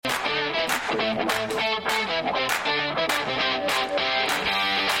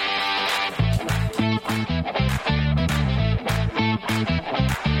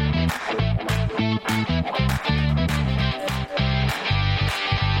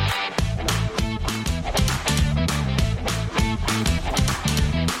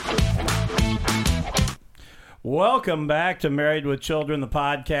Welcome back to Married with Children, the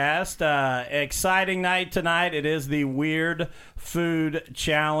podcast. Exciting night tonight. It is the Weird Food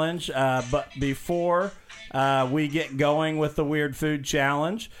Challenge. But before we get going with the Weird Food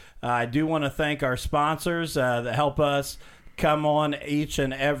Challenge, I do want to thank our sponsors that help us come on each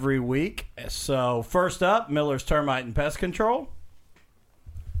and every week. So first up, Miller's Termite and Pest Control.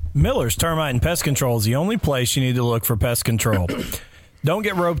 Miller's Termite and Pest Control is the only place you need to look for pest control. Don't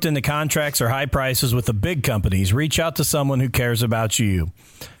get roped into contracts or high prices with the big companies. Reach out to someone who cares about you.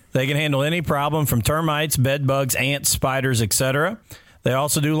 They can handle any problem from termites, bed bugs, ants, spiders, etc. They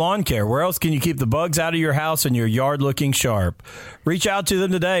also do lawn care. Where else can you keep the bugs out of your house and your yard looking sharp? Reach out to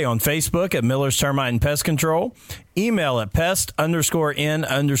them today on Facebook at Miller's Termite and Pest Control. Email at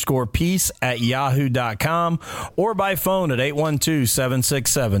pest_n_peace@yahoo.com or by phone at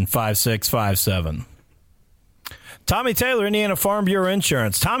 812-767-5657. Tommy Taylor, Indiana Farm Bureau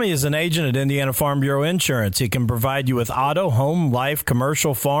Insurance. Tommy is an agent at Indiana Farm Bureau Insurance. He can provide you with auto, home, life,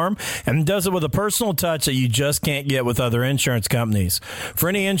 commercial, farm, and does it with a personal touch that you just can't get with other insurance companies. For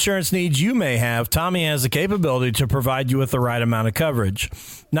any insurance needs you may have, Tommy has the capability to provide you with the right amount of coverage.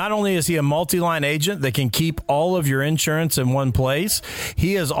 Not only is he a multi-line agent that can keep all of your insurance in one place,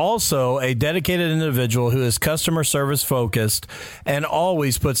 he is also a dedicated individual who is customer service focused and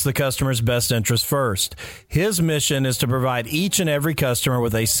always puts the customer's best interest first. His mission is to provide each and every customer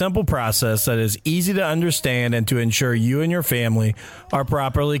with a simple process that is easy to understand and to ensure you and your family are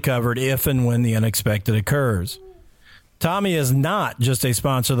properly covered if and when the unexpected occurs. Tommy is not just a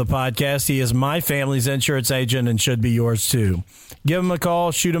sponsor of the podcast. He is my family's insurance agent and should be yours too. Give him a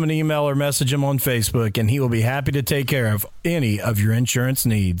call, shoot him an email, or message him on Facebook, and he will be happy to take care of any of your insurance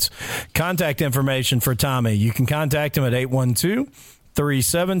needs. Contact information for Tommy. You can contact him at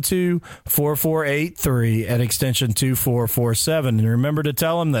 812-372-4483 at extension 2447. And remember to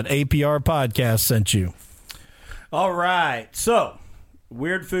tell him that APR Podcast sent you. All right. So,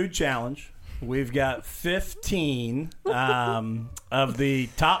 Weird Food Challenge. We've got 15 of the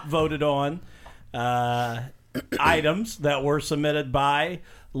top voted on items that were submitted by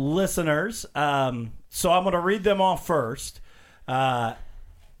listeners. So I'm going to read them off first. The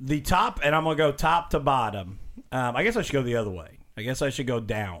top, and I'm going to go top to bottom. I guess I should go the other way. I guess I should go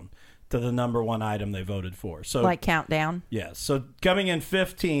down to the number one item they voted for. So like countdown? Yes. So coming in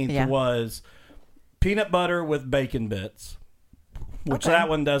 15th was peanut butter with bacon bits. Which that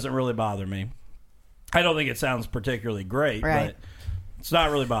one doesn't really bother me. I don't think it sounds particularly great, but it's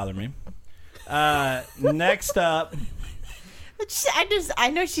not really bothering me. Next up. I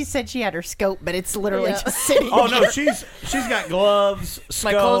know she said she had her scope, but it's literally just sitting Oh, here. no, she's got gloves,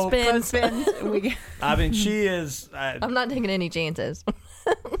 scope. My clothespins. I mean, she is. I'm not taking any chances.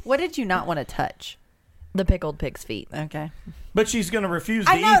 What did you not want to touch? The pickled pig's feet. Okay. But she's going to refuse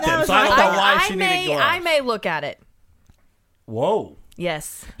to I know, eat that them, was so I don't right. know why she needed gloves. I may look at it. Whoa.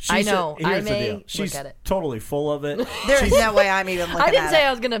 Yes, She's I know. Here's I may the deal. She's look at it. totally full of it. There's no way I'm even looking at it. I didn't say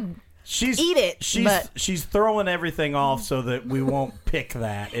I was going to eat it, but... She's throwing everything off so that we won't pick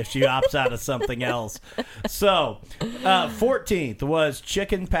that if she opts out of something else. So, 14th was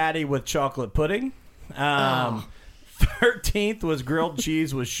chicken patty with chocolate pudding. 13th was grilled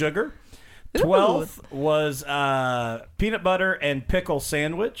cheese with sugar. 12th was peanut butter and pickle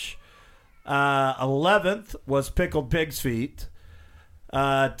sandwich. 11th was pickled pig's feet.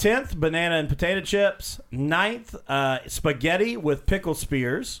 10th, banana and potato chips. 9th, spaghetti with pickle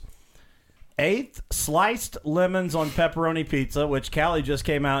spears. 8th, sliced lemons on pepperoni pizza, which Callie just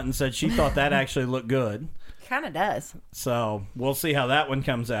came out and said she thought that actually looked good. Kind of does. So we'll see how that one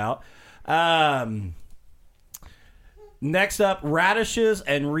comes out. Next up, radishes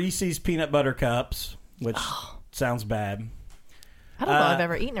and Reese's peanut butter cups, which sounds bad. I don't know if I've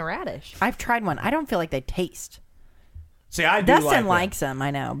ever eaten a radish. I've tried one. I don't feel like they taste. See, I do Dustin like likes them,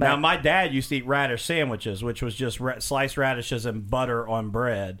 I know. But now, my dad used to eat radish sandwiches, which was just sliced radishes and butter on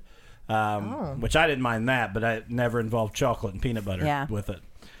bread, which I didn't mind that, but I never involved chocolate and peanut butter with it.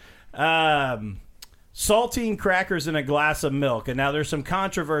 Saltine crackers in a glass of milk. And now there's some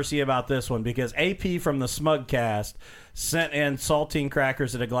controversy about this one because AP from the Smugcast sent in saltine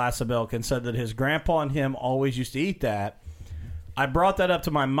crackers in a glass of milk and said that his grandpa and him always used to eat that. I brought that up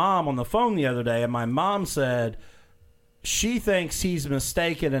to my mom on the phone the other day, and my mom said she thinks he's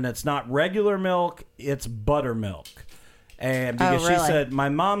mistaken and it's not regular milk, it's buttermilk. And because she said, my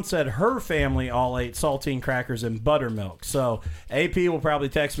mom said her family all ate saltine crackers and buttermilk. So AP will probably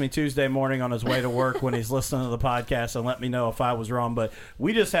text me Tuesday morning on his way to work when he's listening to the podcast and let me know if I was wrong. But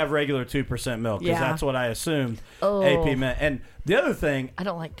we just have regular 2% milk because that's what I assumed AP meant. And the other thing, I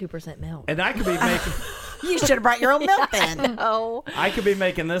don't like 2% milk. and I could be making... You should have brought your own milk then. Oh, I could be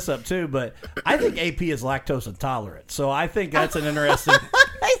making this up too, but I think AP is lactose intolerant. So I think that's an interesting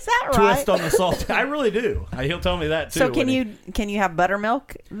Is that twist right? on the salt. I really do. He'll tell me that too. So when can you have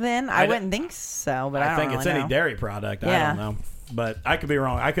buttermilk then? I don't- wouldn't think so, but I I think don't it's really any know. dairy product. I Yeah. don't know. But I could be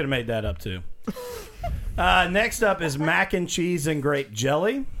wrong. I could have made that up too. Next up is mac and cheese and grape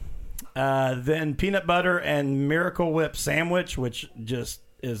jelly. Then peanut butter and Miracle Whip sandwich, which just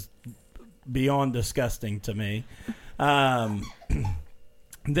is beyond disgusting to me. Then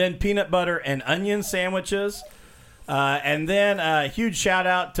peanut butter and onion sandwiches. And then a huge shout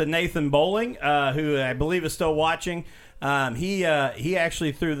out to Nathan Bowling, who I believe is still watching. He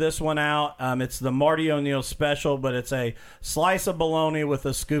actually threw this one out. It's the Marty O'Neill special, but it's a slice of bologna with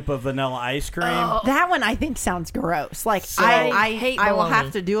a scoop of vanilla ice cream. That one I think sounds gross. Like So- I hate I will bologna.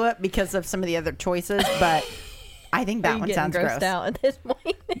 have to do it because of some of the other choices, but I think that I'm one getting sounds grossed gross. out at this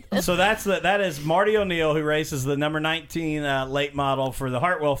point. So that is Marty O'Neill, who races the number 19 late model for the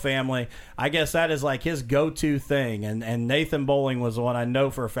Hartwell family. I guess that is like his go-to thing, and Nathan Bowling was the one I know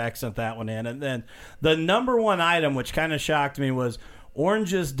for a fact sent that one in. And then the number one item, which kind of shocked me, was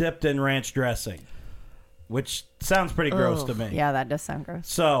oranges dipped in ranch dressing, which sounds pretty gross to me. Yeah, that does sound gross.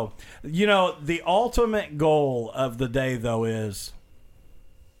 So, the ultimate goal of the day, though, is...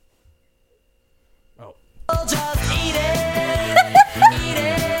 Just eat it. Eat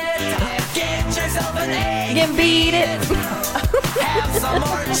it. Get yourself an egg. You can beat it. Have some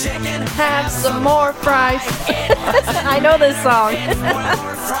more chicken. Have some more fries. I know this song.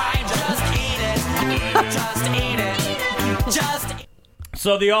 More fried. Just eat it. Just eat it. Just eat it.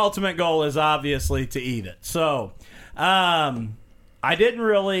 So the ultimate goal is obviously to eat it. So I didn't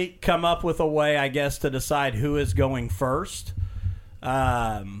really come up with a way, I guess, to decide who is going first.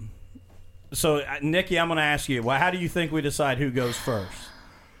 So, Nikki, I'm going to ask you, how do you think we decide who goes first?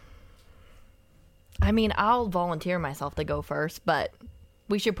 I mean, I'll volunteer myself to go first, but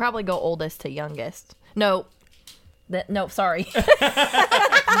we should probably go oldest to youngest. No, sorry.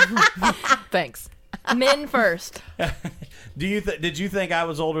 Thanks. Men first. Did you think I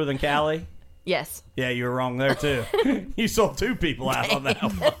was older than Callie? Yes. Yeah, you were wrong there, too. You sold two people out on that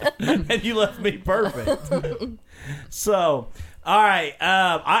one, and you left me perfect. So... All right,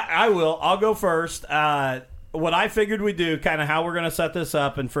 I'll go first. What I figured we'd do, kind of how we're going to set this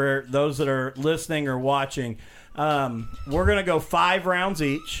up, and for those that are listening or watching, we're going to go 5 rounds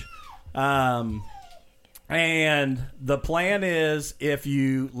each. And the plan is if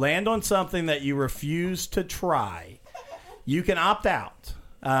you land on something that you refuse to try, you can opt out.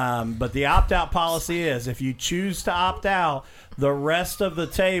 But the opt-out policy is if you choose to opt out, the rest of the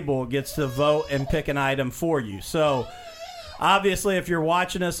table gets to vote and pick an item for you. So... Obviously, if you're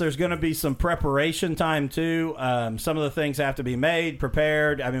watching us, there's going to be some preparation time, too. Some of the things have to be made,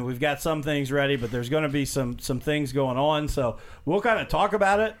 prepared. I mean, we've got some things ready, but there's going to be some things going on. So we'll kind of talk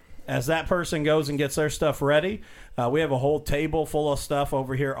about it as that person goes and gets their stuff ready. We have a whole table full of stuff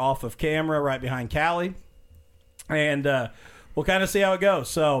over here off of camera right behind Callie. And we'll kind of see how it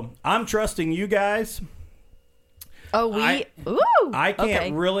goes. So I'm trusting you guys. Oh, I can't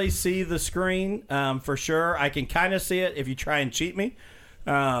okay. really see the screen for sure. I can kind of see it if you try and cheat me.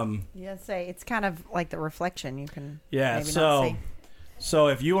 Yeah, say it's kind of like the reflection. You can maybe not so see. so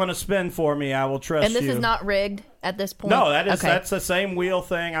if you want to spin for me, I will trust And this you. is not rigged at this point? No, Okay. that's the same wheel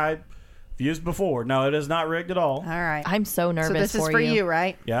thing I've used before. No, it is not rigged at all. All right. I'm so nervous So this is for for you,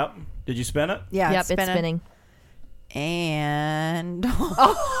 right? Yep. Did you spin it? Yeah. Yep, it's spinning. And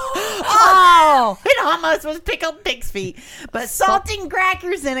oh, it almost was pickled pig's feet, but salting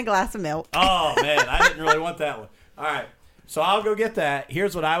crackers in a glass of milk. Oh man, I didn't really want that one. All right, so I'll go get that.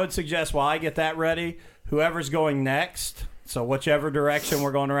 Here's what I would suggest while I get that ready. Whoever's going next, so whichever direction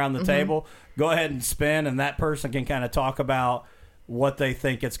we're going around the table, go ahead and spin, and that person can kind of talk about what they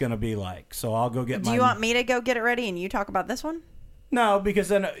think it's going to be like. So I'll go get. Do you want me to go get it ready and you talk about this one? No, because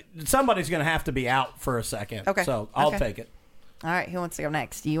then somebody's going to have to be out for a second. Okay. So I'll Okay. take it. All right, who wants to go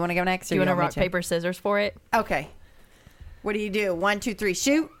next? Do you want to go next? Do Or you want to me rock, paper, scissors for it? Okay. What do you do? 1, 2, 3,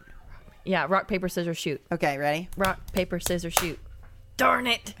 shoot. Yeah, rock, paper, scissors, shoot. Okay, ready? Rock, paper, scissors, shoot. Darn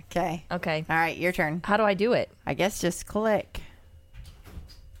it. Okay. Okay. All right, your turn. How do I do it? I guess just click.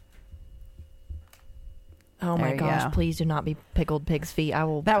 Oh There my you gosh, go. please do not be pickled pig's feet. I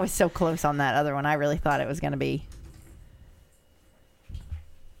will. That was so close on that other one. I really thought it was going to be.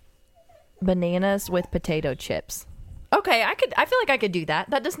 Bananas with potato chips. Okay, I feel like I could do that.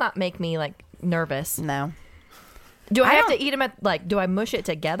 That does not make me like nervous. No. Do I I have to don't- eat them at like? Do I mush it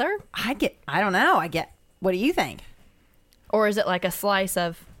together, I don't know. What do you think? or is it like a slice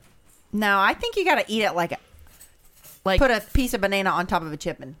of No, I think you got to eat it like like? put a piece of banana on top of a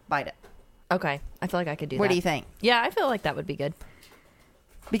chip and bite it. Okay, I feel like I could do that. What do you think? Yeah, I feel like that would be good.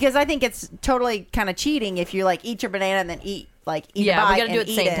 Because I think it's totally kind of cheating if you like eat your banana and then eat a Yeah, we bite gotta do and it at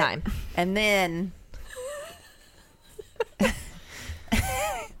the eat same time. And then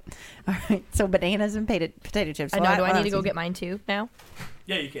all right, so bananas and potato chips. I know. Do I need to go get mine too now?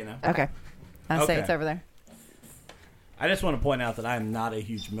 Yeah, you can now. Okay. I'll say Okay. it's over there. I just want to point out that I am not a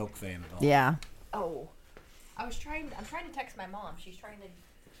huge milk fan at all. Yeah. Oh, I'm trying to text my mom. She's trying to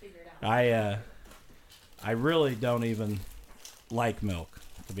figure it out. I really don't even like milk,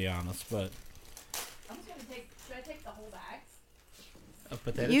 to be honest. But I'm just gonna take. Should I take the whole bag? a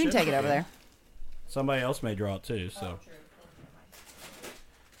potato You can chip? take it over there. Somebody else may draw it too. So True.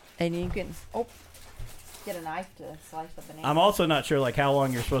 And you can get a knife to slice the banana. I'm also not sure like how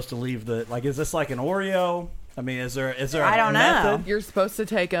long you're supposed to leave the like. Is this like an Oreo? I mean, is there a I don't know. method? You're supposed to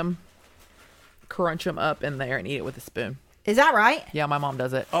take them, crunch them up in there, and eat it with a spoon. Is that right? Yeah, my mom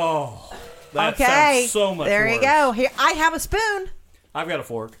does it. Oh, that Okay. sounds so much There worse. you go. Here, I have a spoon. I've got a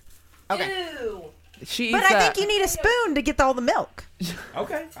fork. Okay. Ew. She eats But I that. think you need a spoon to get all the milk.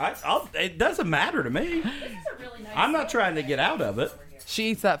 Okay, it doesn't matter to me. I'm not trying to get out of it.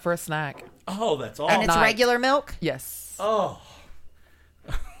 She eats that for a snack. Oh, that's all. And it's night. regular milk? Yes. Oh,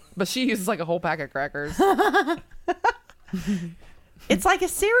 But she uses like a whole pack of crackers. It's like a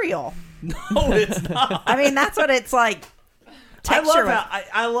cereal. no, it's not. I mean, that's what it's like. Texture.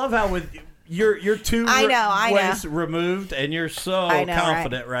 I love how with you're two I know. ways removed, and you're so I know,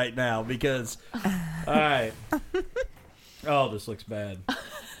 confident right now because. All right. Oh, this looks bad.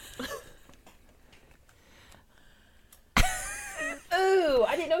 Ooh,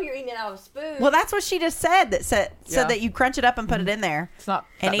 I didn't know you were eating it out of a spoon. Well, that's what she just said. That said Yeah. that you crunch it up and put it in there. It's not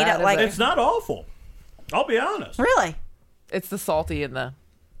And that eat it bad, is like- It's not awful. I'll be honest. Really? It's the salty and the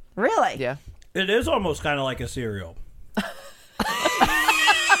Really? yeah. It is almost kind of like a cereal. Are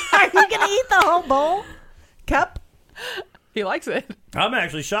you gonna eat the whole bowl? Cup? He likes it. I'm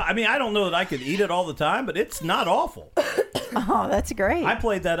actually shocked. I mean, I don't know that I could eat it all the time, but it's not awful. Oh, that's great. I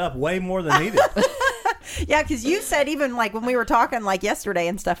played that up way more than he did. Yeah, because you said even like when we were talking like yesterday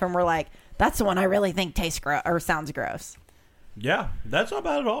and stuff, and we're like, that's the one I really think tastes gross or sounds gross. Yeah, that's not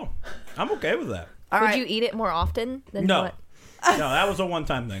bad at all. I'm okay with that. All Would right. you eat it more often than No. what? No, that was a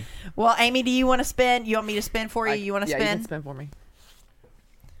one-time thing. Well, Amy, do you want to spin? You want me to spin for you? I- You want to yeah, spin? You can spin for me.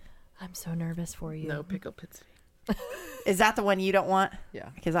 I'm so nervous for you. No pickle pits. Is that the one you don't want? Yeah.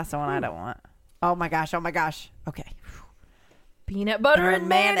 Because that's the one I don't want. Oh my gosh. Oh my gosh. Okay. Peanut butter and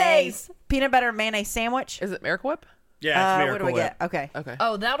mayonnaise. Peanut butter and mayonnaise sandwich. Is it Miracle Whip? Yeah, it's What Miracle do we Whip. get? Okay. Okay.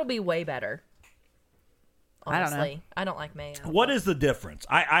 Oh, that'll be way better. I don't know. Honestly, I don't like mayo. What is the difference?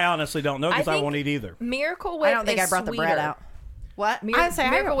 I honestly don't know because I think- won't eat either. Miracle Whip? I don't think is I brought the bread sweeter. out. What?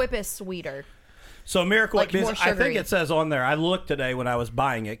 Miracle Whip is sweeter. So Miracle Like Whip, more I think sugary. it says on there. I looked today when I was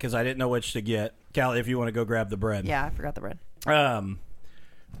buying it because I didn't know which to get. Callie, if you want to go grab the bread. Yeah, I forgot the bread.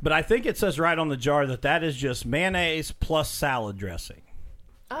 But I think it says right on the jar that is just mayonnaise plus salad dressing,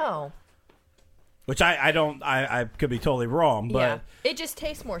 Oh, which I could be totally wrong, but yeah. It just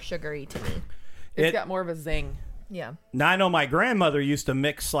tastes more sugary to me. It's got more of a zing. Yeah. now I know my grandmother used to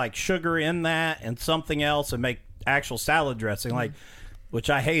mix like sugar in that and something else and make actual salad dressing, like which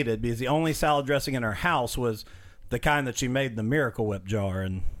I hated because the only salad dressing in her house was the kind that she made in the Miracle Whip jar,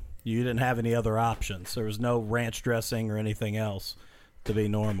 and you didn't have any other options. There was no ranch dressing or anything else to be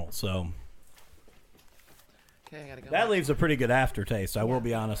normal. So Okay, I gotta go. that leaves a pretty good aftertaste. I will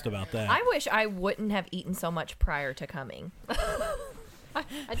be honest about that. I wish I wouldn't have eaten so much prior to coming.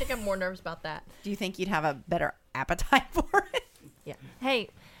 I think I'm more nervous about that. Do you think you'd have a better appetite for it? Yeah. Hey,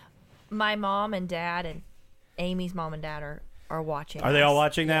 my mom and dad and Amy's mom and dad are watching. Are they all us.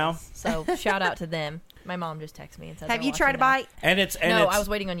 watching now? So shout out to them. My mom just texted me and said, Have they're you tried to watching bite? And it's now. No, I was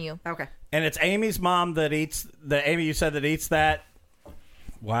waiting on you. Okay. and it's Amy's mom that eats the Amy you said that eats that.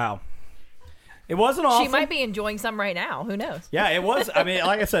 Wow. It wasn't awful. She might be enjoying some right now. Who knows? Yeah, it was. I mean,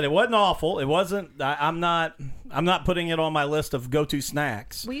 like I said, it wasn't awful. It wasn't. I'm not putting it on my list of go-to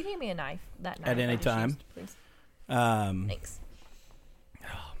snacks. Will you give me a knife? That knife At any I just time. used, please. Thanks.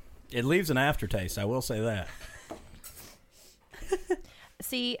 It leaves an aftertaste. I will say that.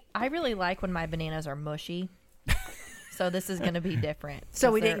 See, I really like when my bananas are mushy. So this is going to be different.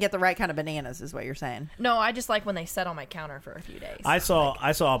 So we 'cause didn't get the right kind of bananas, is what you're saying. No, I just like when they set on my counter for a few days. I saw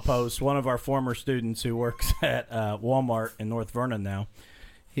a post. One of our former students who works at Walmart in North Vernon now.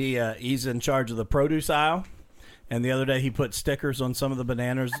 He's in charge of the produce aisle. And the other day he put stickers on some of the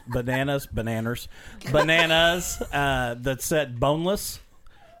bananas that said boneless.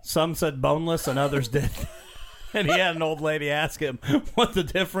 Some said boneless and others didn't. And he had an old lady ask him what the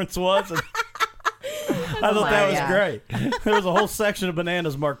difference was. And I thought that was gosh. great. There was a whole section of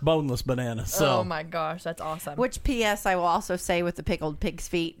bananas marked boneless bananas. So Oh my gosh, that's awesome. Which P.S. I will also say with the pickled pig's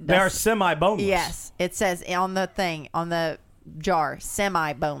feet. they are semi-boneless. Yes, it says on the thing on the jar,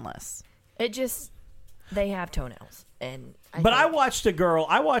 semi-boneless. It just they have toenails, and But I watched a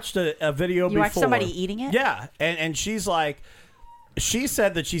video before. You watched somebody eating it? Yeah, and she's like, she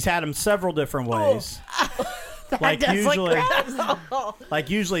said that she's had them several different ways. Like does look usually, gross. like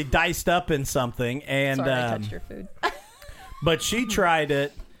usually diced up in something, and Sorry, I touched your food. but she tried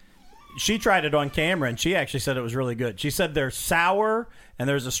it. She tried it on camera, and she actually said it was really good. She said they're sour, and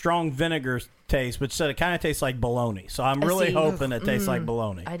there's a strong vinegar taste, but said it kind of tastes like bologna. So I'm really See. home it tastes like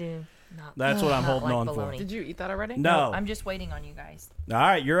bologna. I do not. That's what I'm not holding like on bologna. Did you eat that already? No. I'm just waiting on you guys. All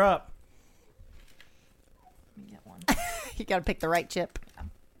right, you're up. Let me get one. You got to pick the right chip.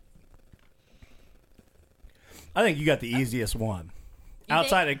 I think you got the easiest one. You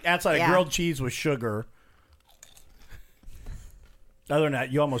Outside of Yeah. grilled cheese with sugar. Other than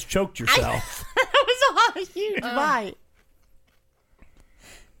that, you almost choked yourself. That was a huge bite.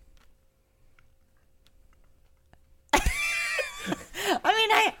 I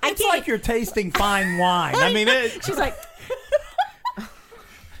mean, I It's can't. like you're tasting fine wine. I mean, She's like,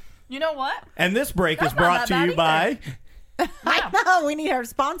 You know what? and this break is That's not brought that to you bad by. I know we need our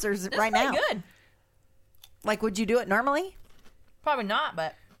sponsors This right is now. pretty good. Like, would you do it normally? Probably not,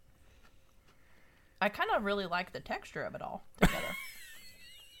 but I kind of really like the texture of it all together.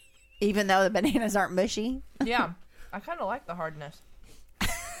 Even though the bananas aren't mushy? Yeah, I kind of like the hardness.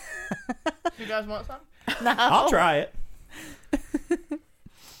 You guys want some? I'll try it.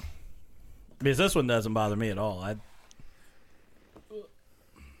 Because this one doesn't bother me at all.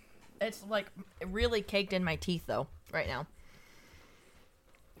 It's like really caked in my teeth though right now.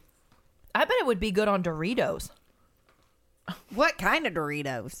 I bet it would be good on Doritos. What kind of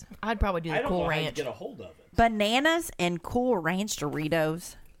Doritos? I'd probably do the Cool Ranch. a hold of it. Bananas and Cool Ranch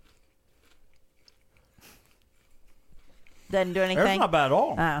Doritos. Doesn't do That's anything? not bad at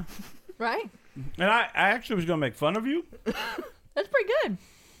all. Oh. Right? And I actually was going to make fun of you. That's pretty good.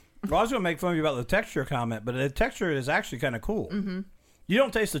 Well, I was going to make fun of you about the texture comment, but the texture is actually kind of cool. Mm-hmm. You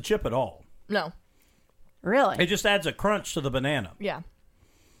don't taste the chip at all. No. Really? It just adds a crunch to the banana. Yeah.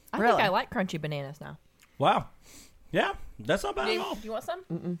 I Really? think I like crunchy bananas now. Wow. Yeah, that's not bad Do at all. you want some?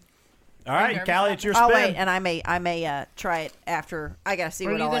 All right, nervous Callie, about it's your Oh spin. wait, and I may try it after. I gotta see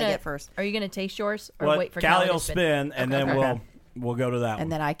what all I get first, Are you gonna taste yours or Well, wait for Callie Callie will to spin? spin, and then Okay. we'll go to that one. and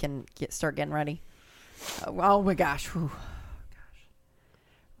then I can start getting ready. Oh my gosh! Whew.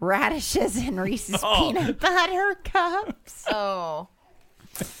 Radishes and Reese's Oh. peanut butter cups. Oh.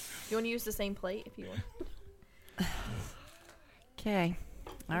 You want to use the same plate if you want? Okay.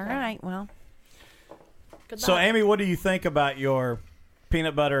 All right. Well, Good So, luck. Amy, what do you think about your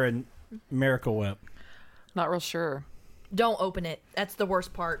peanut butter and Miracle Whip? Not real sure. Don't open it. That's the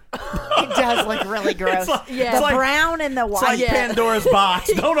worst part. it does look really gross. Yeah. The It's like- brown and the It's white. like Pandora's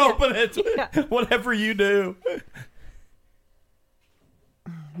box. Don't open it. Whatever you do.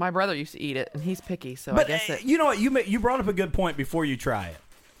 My brother used to eat it, and he's picky, so But I guess it. you know what? You brought up a good point before you try it.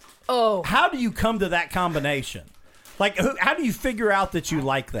 Oh. How do you come to that combination? Like, how do you figure out that you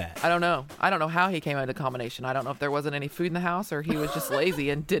like that? I don't know. I don't know how he came out of the combination. I don't know if there wasn't any food in the house, or he was just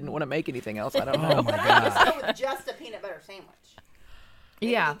lazy and didn't want to make anything else. I don't know. Oh my god! With just a peanut butter sandwich.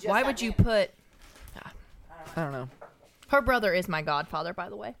 Yeah. just Why that would you many. put... I don't know. Her brother is my godfather, by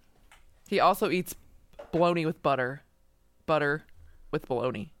the way. He also eats bologna with butter. Butter with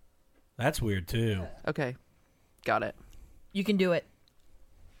bologna. That's weird too. Okay. Got it. You can do it.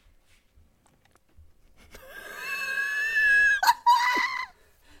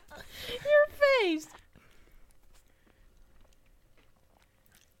 Your face.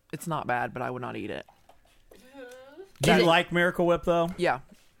 It's not bad, but I would not eat it. Do you like Miracle Whip though? Yeah.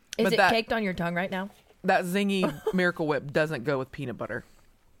 Is But it that- caked on your tongue right now? That zingy Miracle Whip doesn't go with peanut butter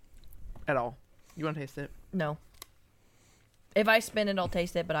at all. You want to taste it? No. If I spin it, I'll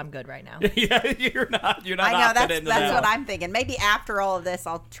taste it, but I'm good right now. Yeah, you're not. You're not. I know opting that's into that. what I'm thinking. Maybe after all of this,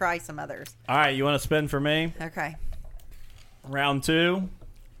 I'll try some others. All right, you want to spin for me? Okay. Round two.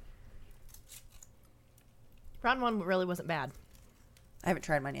 Round one really wasn't bad. I haven't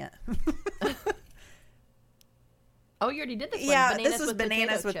tried mine yet. Oh, you already did this one. yeah, Bananas this was with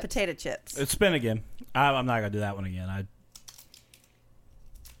bananas potato with chips. potato chips. It's spin again. I'm not gonna do that one again.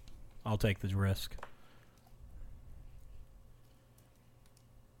 I'll take the risk.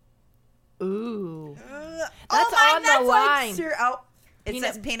 Ooh. That's on the line. It Peanut-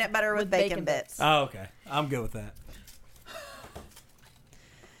 says peanut butter with with bacon, bacon bits. bits. Oh, okay. I'm good with that.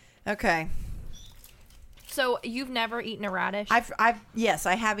 Okay. So you've never eaten a radish? Yes,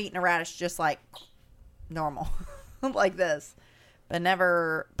 I have eaten a radish just like normal, like this, but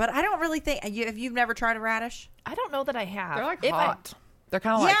never. But I don't really think if you've never tried a radish. I don't know that I have. They're like If I- hot. They're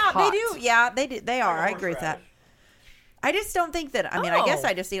kind of like Yeah, hot. they do. Yeah, they do. They are. I agree with that. I just don't think that. I mean, I guess Oh.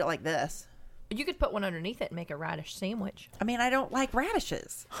 I just eat it like this. You could put one underneath it and make a radish sandwich. I mean, I don't like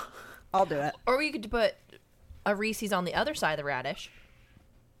radishes. I'll do it. Or you could put a Reese's on the other side of the radish.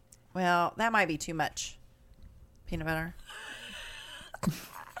 Well, that might be too much peanut butter.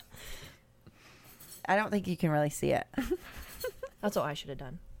 I don't think you can really see it. That's what I should have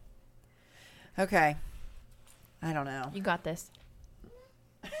done. Okay. I don't know. You got this.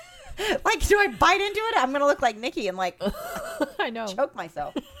 Like, do I bite into it? I'm gonna look like Nikki and like I know. choke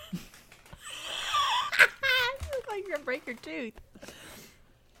myself. You look like you're gonna break your tooth.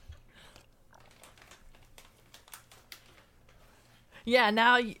 Yeah,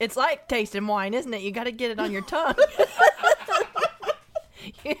 now it's like tasting wine, isn't it? You got to get it on your tongue.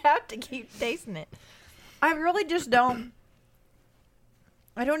 You have to keep tasting it. I really just don't.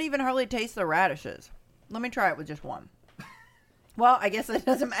 I don't even hardly taste the radishes. Let me try it with just one. Well, I guess it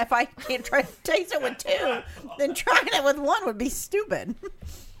doesn't. If I can't try to taste it with two, then trying it with one would be stupid.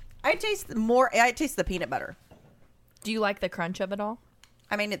 I taste more. I taste the peanut butter. Do you like the crunch of it all?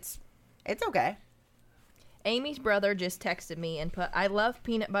 I mean, it's okay. Amy's brother just texted me and put, "I love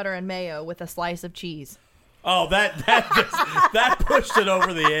peanut butter and mayo with a slice of cheese." Oh, that pushed it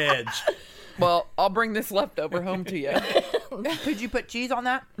over the edge. Well, I'll bring this leftover home to you. Could you put cheese on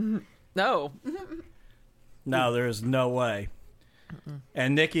that? No. No, there's no way.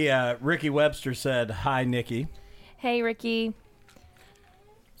 And Ricky Webster said, "Hi, Nikki." Hey, Ricky.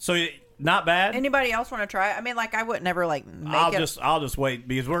 So not bad. Anybody else want to try it? I mean, like I would never like make it. I'll just wait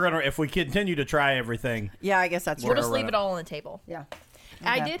because if we continue to try everything. Yeah, I guess that's We'll true. just leave it all on the table. Yeah.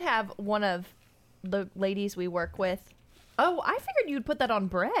 I Okay. did have one of the ladies we work with. Oh, I figured you'd put that on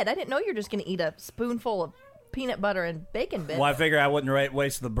bread. I didn't know you're just going to eat a spoonful of peanut butter and bacon bits. Well, I figure I wouldn't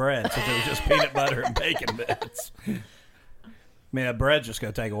waste the bread since it was just peanut butter and bacon bits. I mean, the bread's just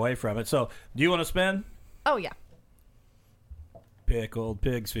going to take away from it. So, do you want to spin? Oh, yeah. Pickled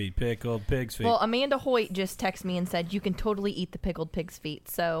pig's feet, pickled pig's feet. Well, Amanda Hoyt just texted me and said you can totally eat the pickled pig's feet.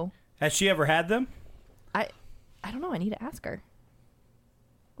 So Has she ever had them? I don't know. I need to ask her.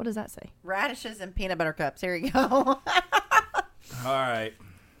 What does that say? Radishes and peanut butter cups. Here you go. All right.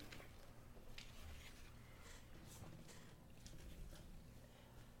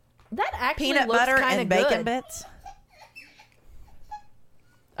 That actually Peanut looks butter kinda and bacon good. bits.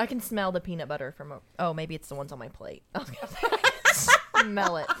 I can smell the peanut butter from. Oh, maybe it's the ones on my plate. I was gonna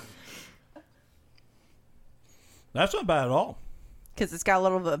smell it. That's not bad at all. Because it's got a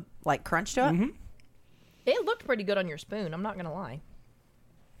little bit of, like crunch to it. Mm-hmm. It looked pretty good on your spoon. I'm not gonna lie.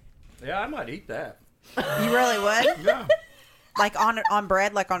 Yeah, I might eat that. You really would? Yeah. Like on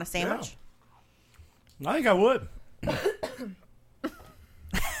bread, like on a sandwich? I think I would.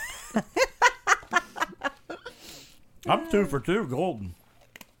 I'm 2 for 2 golden.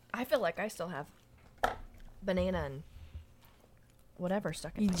 I feel like I still have banana and whatever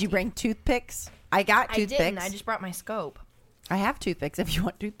stuck in. Did you bring toothpicks? I got I toothpicks. didn't. I just brought my scope. I have toothpicks if you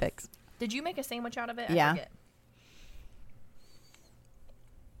want toothpicks. Did you make a sandwich out of it? Yeah. I forget.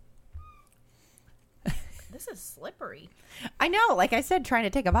 This is slippery. I know, like I said, trying to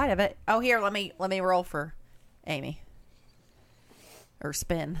take a bite of it. Oh, here, let me roll for Amy. Or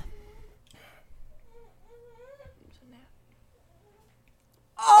spin.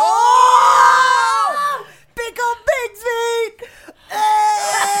 Oh! Pickled pig's feet!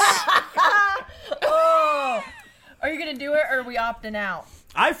 Are you gonna do it, or are we opting out?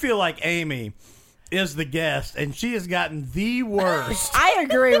 I feel like Amy is the guest, and she has gotten the worst. I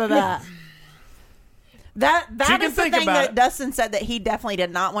agree with that. That can is the think thing about that it. Dustin said that he definitely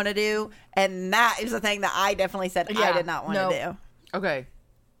did not want to do, and that is the thing that I definitely said I Yeah, did not want no. to do. Okay.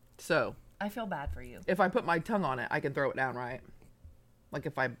 So, I feel bad for you. if I put my tongue on it, I can throw it down, right? Like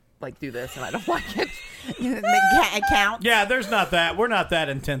if I do this and I don't like it. It counts. Yeah, there's not that. We're not that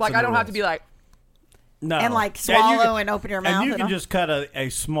intense. Like in I the don't have to rules. be like, No. And like you can- swallow and open your mouth. And you and can all. just cut a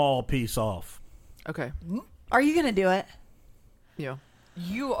small piece off. okay, Are you gonna do it? you know,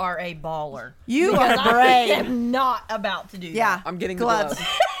 You are a baller. You Because are I brave. am not about to do Yeah. I'm getting gloves. the gloves.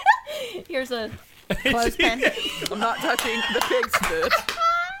 that. Here's a. Clothespin. I'm not touching the pig's foot.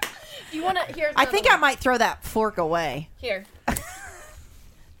 You want to? Here's. I think I another might throw that fork away. one. Here.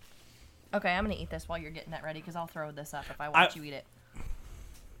 Okay, I'm gonna eat this while you're getting that ready because I'll throw this up if I watch you eat it.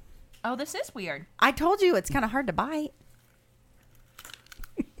 Oh, this is weird. I told you it's kind of hard to bite.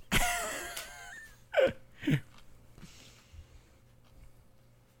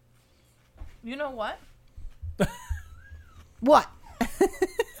 You know what? What?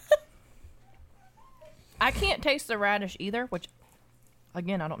 I can't taste the radish either, which,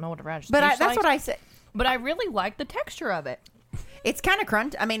 again, I don't know what a radish But tastes that's like. what I said. But I really like the texture of it. It's kind of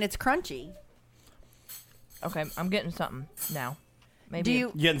crunch. I mean, it's crunchy. Okay, I'm getting something now. Maybe Do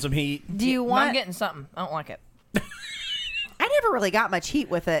you Getting some heat. do you I'm want? getting something. I don't like it. I never really got much heat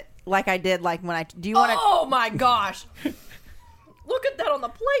with it, like I did. Like when I do you want to? Oh my gosh! Look at that on the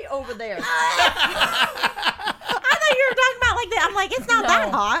plate over there. I thought you were talking about like that. I'm like, it's not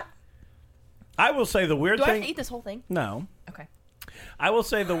that No. hot. I will say the weird Do I thing. have to eat this whole thing? No. Okay. I will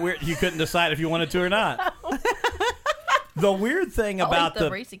say the weird. You couldn't decide if you wanted to or not. The weird thing I'll about eat the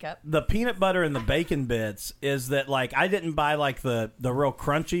Reese cup. the peanut butter and the bacon bits is that like I didn't buy like the real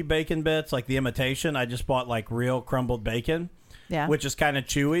crunchy bacon bits like the imitation. I just bought like real crumbled bacon, Yeah. which is kind of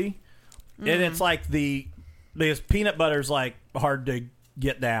chewy, and it's like because peanut butter's like hard to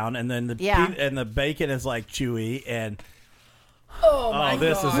get down, and then the bacon is like chewy and Oh my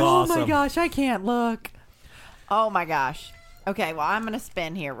this is gosh. awesome. Oh my gosh, I can't look. Oh my gosh. Okay, well I'm gonna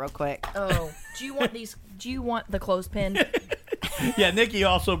spin here real quick. Oh, do you want these? Do you want the clothespin? Yeah, Nikki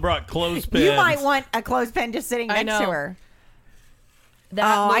also brought clothespins. You might want a clothespin just sitting I next to know. her. That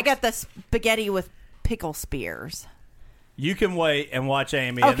I looks- got the spaghetti with pickle spears. You can wait and watch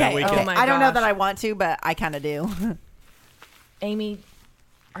Amy, and then Okay, we okay. can. Oh my I don't know gosh. that I want to, but I kind of do. Amy,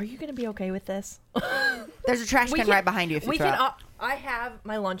 are you going to be okay with this? There's a trash can right behind you if you we throw can. up. I have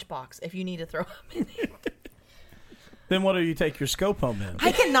my lunchbox if you need to throw up in it. Then what do you take your scope home in?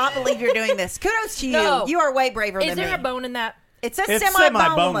 I cannot believe you're doing this. Kudos to you. No. You are way braver Is than there me. a bone in that? It says It's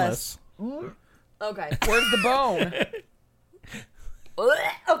semi-boneless. semi-boneless. Okay. Where's the bone?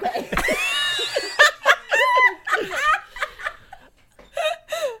 Okay.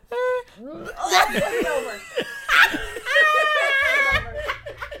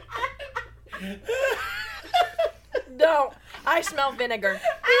 No, I smell vinegar.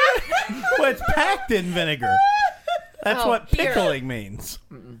 Well, it's packed in vinegar. That's Oh, what here. pickling means.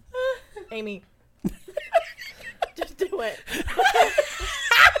 Amy, just do it.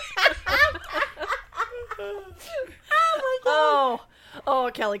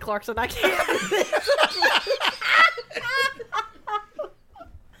 Oh, Kelly Clarkson, I can't do this.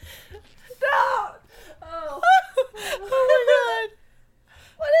 No. Oh my God.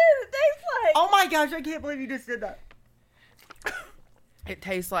 What does it taste like? Oh my gosh, I can't believe you just did that. It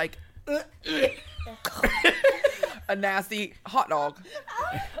tastes like a nasty hot dog.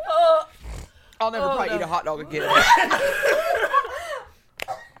 I'll never probably eat a hot dog again.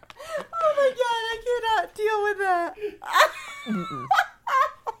 Oh my god, I cannot deal with that.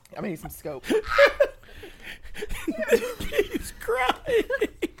 I need some scope. He's crying.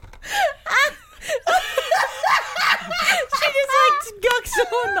 She just like gucks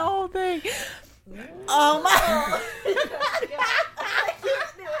on the whole thing. Oh my.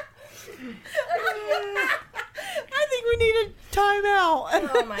 I think we need a timeout.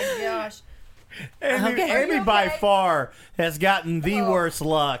 Oh my gosh. Amy, Okay. Amy by far has gotten the worst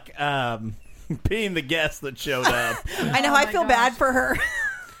luck being the guest that showed up. I know. I feel bad for her.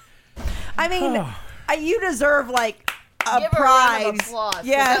 I mean, you deserve like a Give her a round of prize. applause, 'cause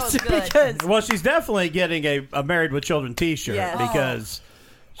Yes, that was good. because Well, she's definitely getting a Married with Children t-shirt Yes. because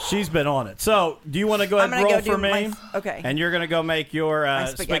she's been on it. So, do you want to go ahead I'm and gonna roll go for do me? my- okay. And you're going to go make your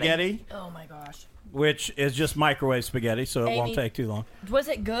spaghetti. spaghetti, Oh my gosh. which is just microwave spaghetti, so it won't Amy. take too long. Was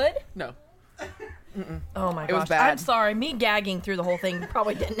it good? No. Oh my It was gosh. bad. I'm sorry. Me gagging through the whole thing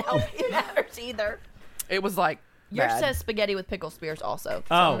probably didn't help matters either. It was like Yours bad. says spaghetti with pickle spears also.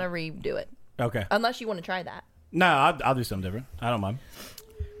 So Oh. I'm going to redo it. Okay. Unless you want to try that. No, I'll do something different. I don't mind.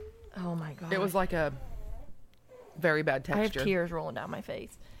 Oh my god. It was like a very bad I have texture. tears rolling down my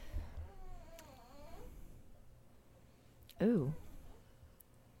face. Ooh.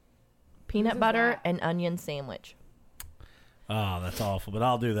 Peanut butter and onion sandwich. Oh, that's awful, but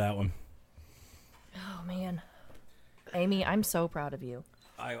I'll do that one. Oh man. Amy, I'm so proud of you.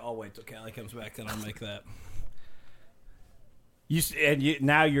 I'll wait till Callie comes back, then I'll make that.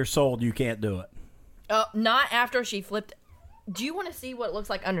 Now you're sold. You can't do it. Not after she flipped. Do you want to see what it looks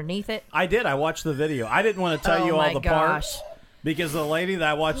like underneath it? I did. I watched the video. I didn't want to tell Oh you all my the gosh. parts because the lady that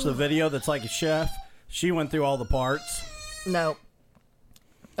I watched the video, that's like a chef, she went through all the parts, No.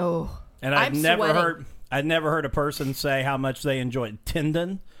 Oh. and I'd I'm never sweating. heard a person say how much they enjoyed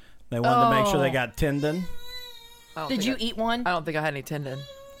tendon. They wanted to make sure they Oh. got tendon. I don't Did think you I- eat one? I don't think I had any tendon.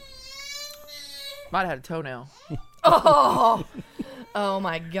 Might have had a toenail. Oh. Oh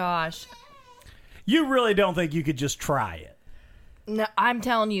my gosh. You really don't think you could just try it? No, I'm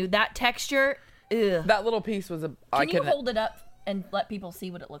telling you, that texture. Ugh. That little piece was a. I Can you couldn't. hold it up and let people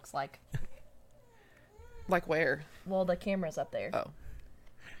see what it looks like? Like where? Well, the camera's up there. Oh.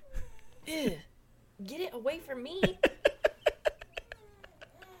 Ugh. Get it away from me.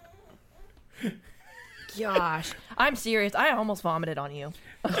 Gosh. I'm serious. I almost vomited on you.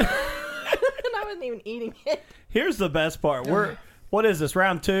 And I wasn't even eating it. Here's the best part. What is this,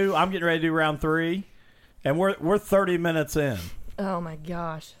 round 2? I'm getting ready to do round 3. And we're 30 minutes in. Oh my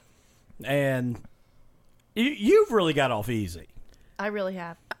gosh. And you've really got off easy. I really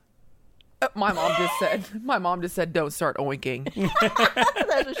have. My mom just said, don't start oinking.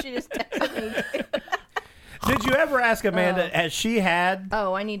 That's what she just texted me. Did you ever ask Amanda, has she had...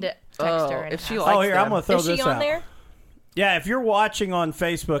 Oh, I need to text her. And if she ask. likes Oh, here, I'm them. going to throw Is this she on out. there? Yeah, if you're watching on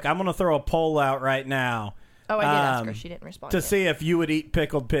Facebook, I'm going to throw a poll out right now. Oh, I did ask her. She didn't respond. To yet. see if you would eat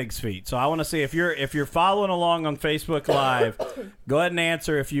pickled pig's feet. So I want to see if you're following along on Facebook Live, go ahead and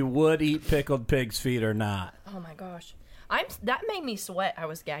answer if you would eat pickled pig's feet or not. Oh my gosh. That made me sweat. I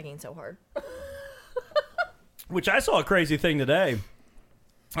was gagging so hard. Which I saw a crazy thing today.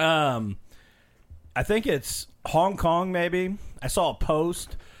 I think it's Hong Kong, maybe. I saw a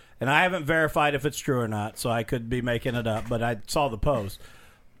post, and I haven't verified if it's true or not, so I could be making it up, but I saw the post.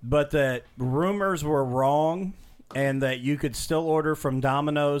 But that rumors were wrong, and that you could still order from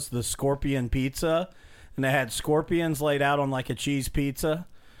Domino's the scorpion pizza, and they had scorpions laid out on like a cheese pizza.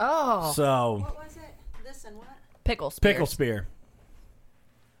 Oh. So What was it? This and what? Pickle spears. pickle spear,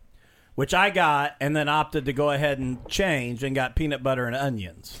 which I got, and then opted to go ahead and change and got peanut butter and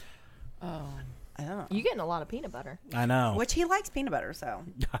onions. Oh. Oh. You getting a lot of peanut butter. I know. Which he likes peanut butter, so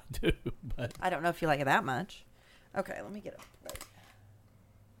I do, but I don't know if you like it that much. Okay, let me get it.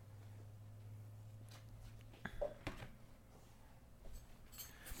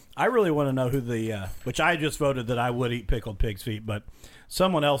 I really want to know who the, which I just voted that I would eat pickled pig's feet, but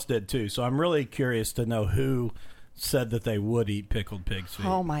someone else did too. So I'm really curious to know who said that they would eat pickled pig's feet.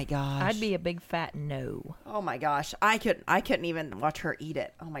 Oh my gosh. I'd be a big fat no. Oh my gosh. I couldn't even watch her eat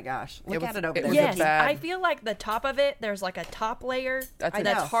it. Oh my gosh. Look was- at it over it there. was a Yes, bad- I feel like the top of it, there's like a top layer That's a-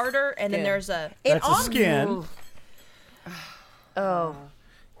 that's No. harder, and then Skin. there's a... That's a on- skin. Oh,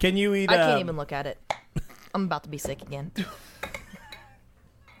 Can you eat? I can't even look at it. I'm about to be sick again.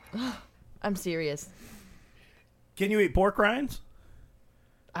 I'm serious. Can you eat pork rinds?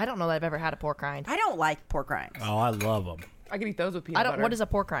 I don't know that I've ever had a pork rind. I don't like pork rinds. Oh, I love them. I can eat those with peanut I don't. butter. What is a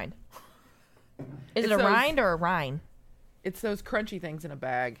pork rind? Is it It's a those- rind or a rind? It's those crunchy things in a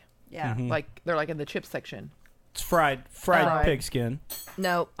bag. Yeah. Like they're like in the chip section. It's fried Oh. pig skin.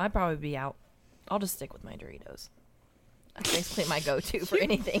 No, I'd probably be out. I'll just stick with my Doritos. That's basically my go-to for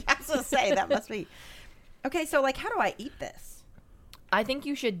anything. I was going to say, that must be. Okay, so like, how do I eat this? I think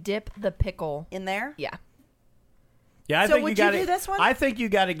you should dip the pickle. In there? Yeah. Yeah, I So think would you you got do this one? I think you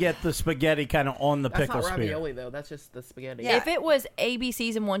got to get the spaghetti kind of on the That's pickle not spear. ravioli though. That's just the spaghetti. Yeah. If it was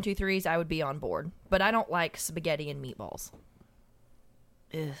ABCs and 1, 2, 3s, I would be on board. But I don't like spaghetti and meatballs.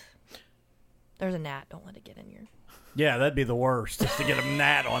 Ugh. There's a gnat. Don't let it get in your... Yeah, that'd be the worst, is to get a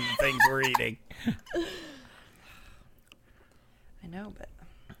gnat on the things we're eating. I know, but.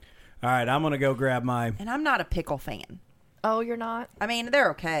 All right, I'm going to go grab my... And I'm not a pickle fan. Oh, you're not? I mean, they're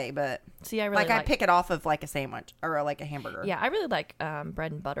okay, but. See, I really Like, I pick it off of like a sandwich or like a hamburger. Yeah, I really like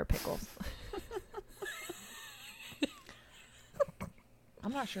bread and butter pickles.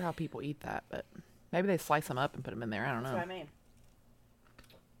 I'm not sure how people eat that, but maybe they slice them up and put them in there. I don't know. That's what I mean.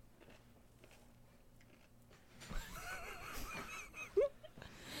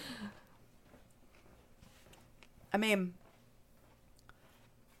 I mean,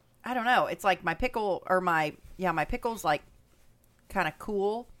 I don't know. It's like my pickle or my pickle's like kind of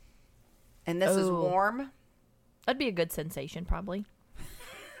cool, and this is Oh. warm. That'd be a good sensation, probably.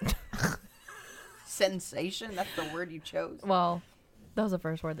 Sensation. That's the word you chose. Well, that was the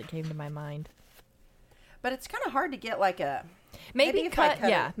first word that came to my mind. But it's kind of hard to get like a. Maybe, Maybe if I cut, cut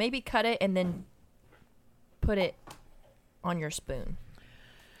yeah, it- maybe cut it and then put it on your spoon.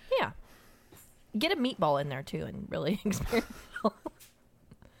 Yeah. Get a meatball in there too and really experiment.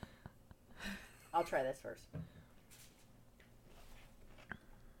 I'll try this first.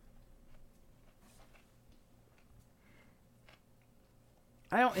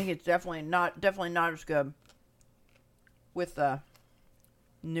 I don't think it's definitely not as good with the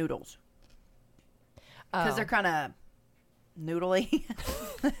noodles because they're kind of noodly.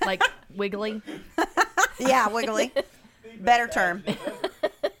 Like wiggly. Yeah, wiggly. Better term.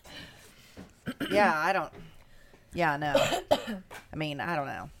 Yeah, I don't. Yeah, no. I mean, I don't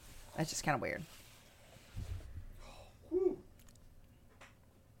know. That's just kind of weird.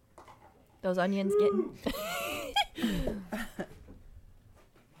 Those onions getting.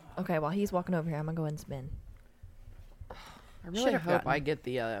 Okay, while he's walking over here, I'm gonna go ahead and spin. I really Should've hope gotten- I get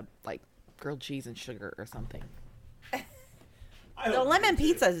the like grilled cheese and sugar or something. The lemon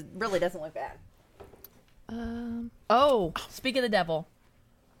pizza really doesn't look bad. Oh, speak of the devil.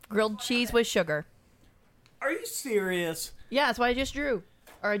 Grilled cheese with sugar. Are you serious? Yeah, that's what I just drew.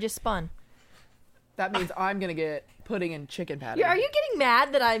 Or I just spun. That means I'm gonna get pudding and chicken patty. Are you getting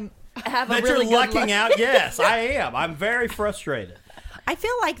mad that I have a That really you're good lucking luck? out? Yes, I am. I'm very frustrated. I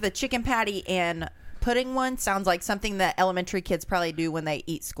feel like the chicken patty and pudding one sounds like something that elementary kids probably do when they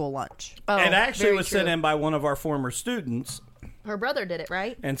eat school lunch. Oh, It actually very was true. sent in by one of our former students Her brother did it,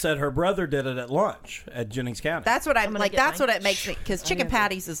 right? and said her brother did it at lunch at Jennings County. That's what I'm gonna like. get That's mine. what it makes me, because chicken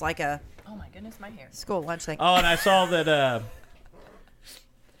patties is like a Oh my goodness, my hair. school lunch thing. Oh, and I saw that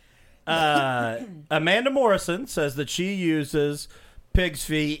Amanda Morrison says that she uses pig's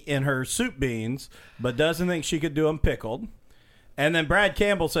feet in her soup beans, but doesn't think she could do them pickled. And then Brad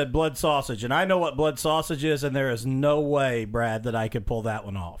Campbell said blood sausage, and I know what blood sausage is, and there is no way, Brad, that I could pull that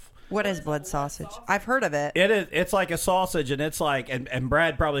one off. What is blood sausage? I've heard of it. It is. It's like a sausage, and it's like, and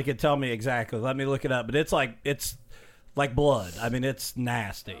Brad probably could tell me exactly. Let me look it up. But it's like blood. I mean, it's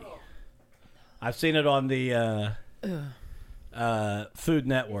nasty. I've seen it on the Food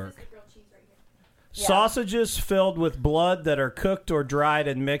Network. Sausages filled with blood that are cooked or dried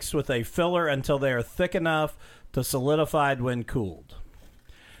and mixed with a filler until they are thick enough to solidified when cooled.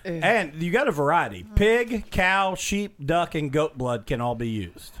 And you got a variety. Pig, cow, sheep, duck, and goat blood can all be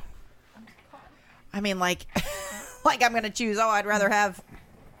used. I mean, like, like I'm going to choose. Oh, I'd rather have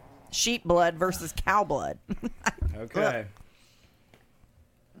sheep blood versus cow blood. Okay.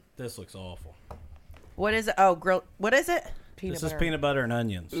 This looks awful. What is it? Oh, grill. What is it? Peanut This is butter. peanut butter and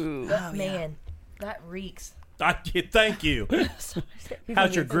onions. Man, that reeks. Thank you.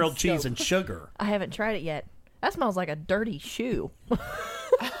 How's your grilled cheese and sugar? I haven't tried it yet. That smells like a dirty shoe.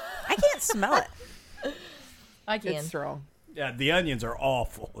 I can't smell it. I can. It's strong. Yeah, the onions are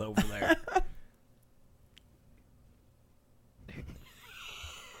awful over there.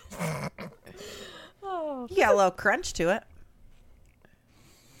 You got a little crunch to it.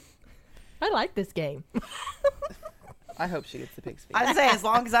 I like this game. I hope she gets the pig's feet. I'd say as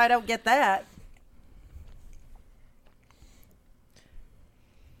long as I don't get that.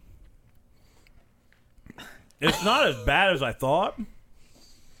 It's not as bad as I thought.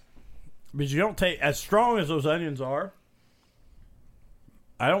 Because you don't taste, as strong as those onions are,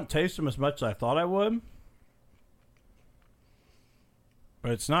 I don't taste them as much as I thought I would.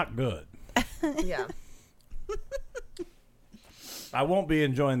 But it's not good. Yeah. I won't be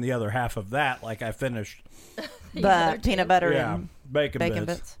enjoying the other half of that like I finished. The peanut butter Yeah, and bacon bacon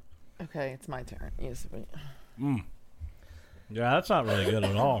bits. bits. Okay, it's my turn. Yes, but Yeah, that's not really good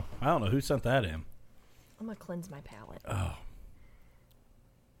at all. I don't know who sent that in. I'm going to cleanse my palate.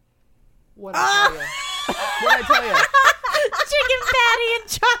 what did I tell you? What did I tell you? Chicken patty and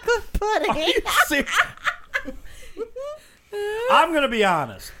chocolate pudding. See, I'm going to be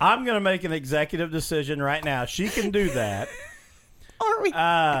honest. I'm going to make an executive decision right now. She can do that. Are we?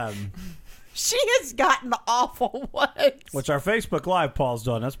 She has gotten awful ones. Which our Facebook Live paused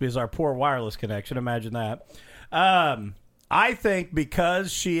on us because our poor wireless connection. Imagine that. I think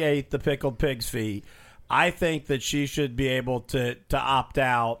because she ate the pickled pig's feet, I think that she should be able to opt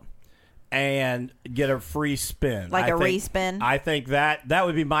out and get a free spin. Like I a think- respin? I think that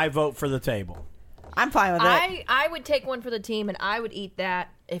would be my vote for the table. I'm fine with it. I would take one for the team, and I would eat that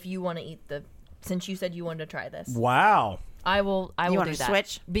if you want to eat the. Since you said you wanted to try this, Wow. I will. I will wanna do that.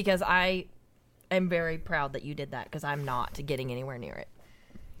 switch? Because I am very proud that you did that. Because I'm not getting anywhere near it.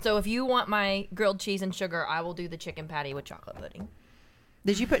 So if you want my grilled cheese and sugar, I will do the chicken patty with chocolate pudding.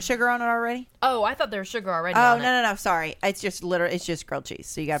 Did you put sugar on it already? Oh, I thought there was sugar already. Oh, on it. no. Sorry. It's just literally, it's just grilled cheese.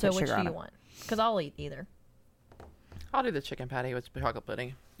 So you got to So put which sugar do on you it. want? Because I'll eat either. I'll do the chicken patty with chocolate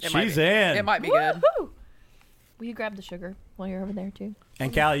pudding. She's in. It might be good. Woo-hoo! Will you grab the sugar while you're over there too?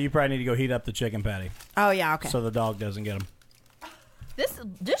 And Callie, you probably need to go heat up the chicken patty Oh, yeah. Okay. so the dog doesn't get them.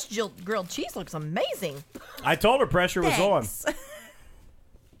 This grilled cheese looks amazing. I told her pressure was on. Thanks.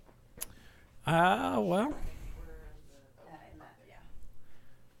 Well,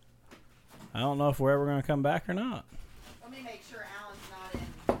 I don't know if we're ever going to come back or not. Let me make sure Alan's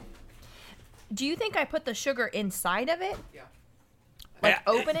not in. Do you think I put the sugar inside of it? Yeah. Like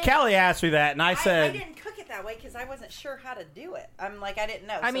open it? Callie asked me that, and I I said, didn't cook it that way because I wasn't sure how to do it. I'm like, I didn't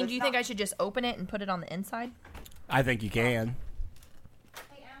know. I mean, do you think I should just open it and put it on the inside? I think you can.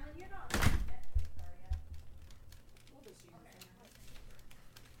 Hey, Alan, you're not on Netflix, are you?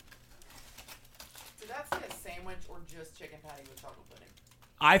 So that's like a sandwich or just chicken patty with chocolate pudding?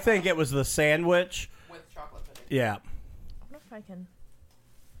 I think it was the sandwich. With chocolate pudding. Yeah. I wonder if I can.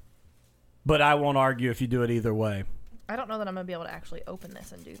 But I won't argue if you do it either way. I don't know that I'm going to be able to actually open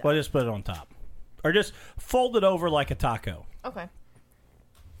this and do that. Well, just put it on top. Or just fold it over like a taco. Okay.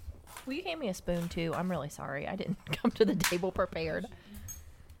 Will you hand me a spoon too? I'm really sorry. I didn't come to the table prepared.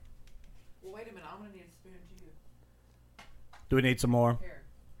 Well, wait a minute. I'm gonna need a spoon too. Do we need some more? Here.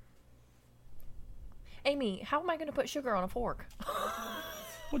 Amy, how am I going to put sugar on a fork?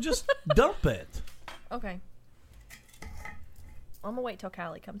 Well, just dump it. Okay. I'm gonna wait till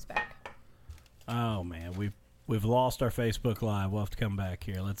Callie comes back. Oh man, we've lost our Facebook Live. We'll have to come back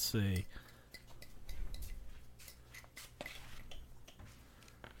here. Let's see.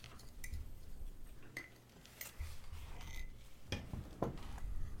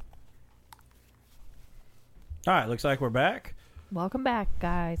 All right, looks like we're back. Welcome back,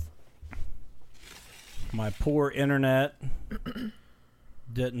 guys. My poor internet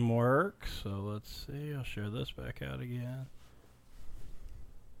didn't work, so let's see. I'll share this back out again.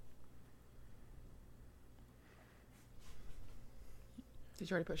 Did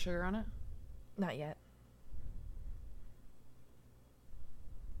you already put sugar on it? Not yet.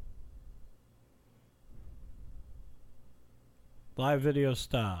 Live video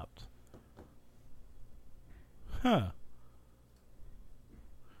stopped. Huh.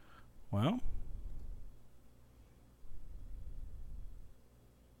 Well.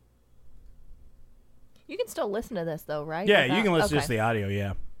 You can still listen to this though, right? Yeah, Without- you can listen to okay. just the audio,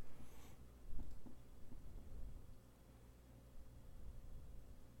 yeah.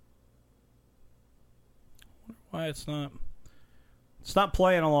 Why it's not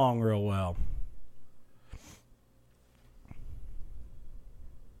playing along real well.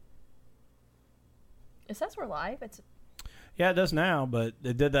 It says we're live. It's Yeah, it does now, but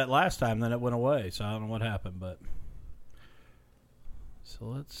it did that last time, then it went away, so I don't know what happened, but so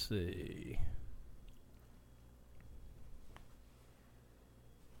let's see.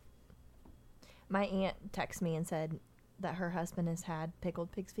 my aunt texted me and said that her husband has had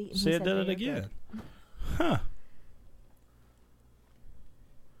pickled pig's feet. And See, he it said did they it are again. good. Huh.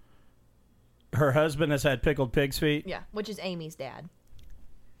 Her husband has had pickled pig's feet? Yeah, which is Amy's dad.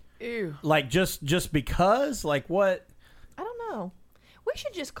 Ew. Like just because? Like what? I don't know. We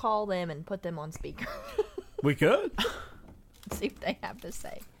should just call them and put them on speaker. We could. See what they have to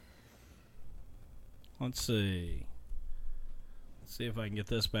say. Let's see. Let's see if I can get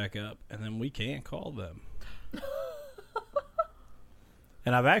this back up, and then we can call them.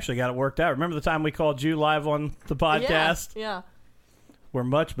 And I've actually got it worked out. Remember the time we called you live on the podcast? Yeah. We're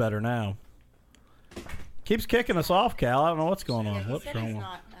much better now. Keeps kicking us off, Cal. I don't know what's going on. Yeah, he What's said wrong? he's with-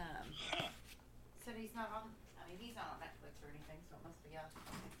 not. Said he's not on. I mean, he's not on Netflix or anything, so it must be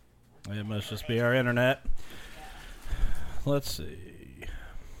us. It must just be our internet. Let's see.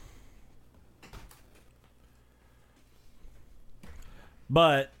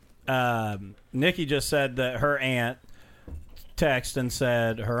 But Nikki just said that her aunt texted and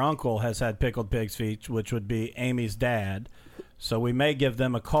said her uncle has had pickled pig's feet, which would be Amy's dad. So we may give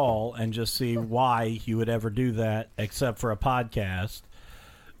them a call and just see why you would ever do that, except for a podcast.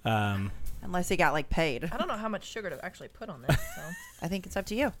 Unless he got like paid. I don't know how much sugar to actually put on this, so I think it's up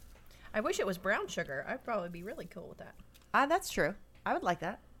to you. I wish it was brown sugar. I'd probably be really cool with that. That's true. I would like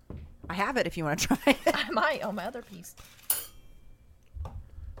that. I have it if you want to try it. I might on my other piece.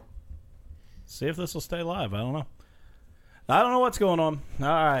 See if this will stay live. I don't know. I don't know what's going on. All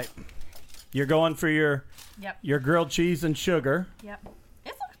right. You're going for your Yep. grilled cheese and sugar. Yep.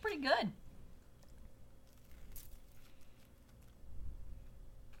 This looks pretty good.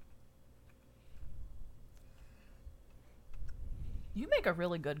 You make a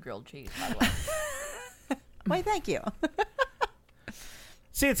really good grilled cheese, by the way. Why, thank you.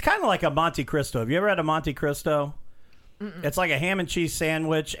 See, it's kind of like a Monte Cristo. Have you ever had a Monte Cristo? It's like a ham and cheese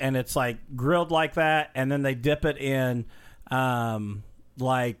sandwich, and it's like grilled like that, and then they dip it in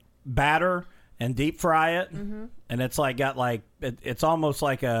like batter and deep fry it, and it's like got like it's almost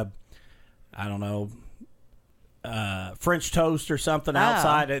like a, I don't know, French toast or something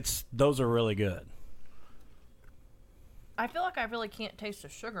outside. Those are really good. I feel like I really can't taste the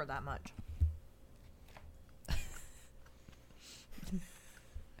sugar that much.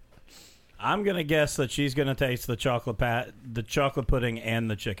 I'm gonna guess that she's gonna taste the chocolate pudding and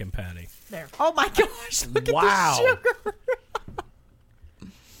the chicken patty. There. Oh my gosh! Look Wow. at the sugar.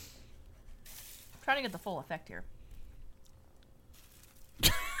 Trying to get the full effect here.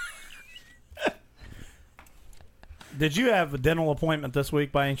 Did you have a dental appointment this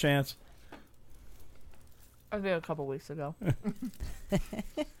week by any chance? I did a couple weeks ago.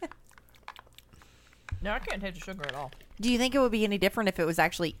 No, I can't taste the sugar at all. Do you think it would be any different if it was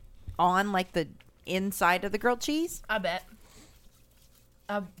actually on like the inside of the grilled cheese? I bet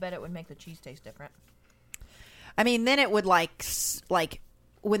it would make the cheese taste different. I mean, then it would like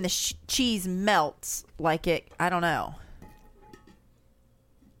when the cheese melts, like it. I don't know.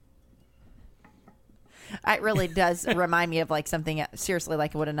 It really does remind me of like something seriously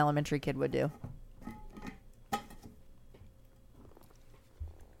like what an elementary kid would do.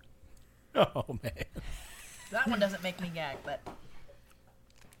 Oh man. That one doesn't make me gag, but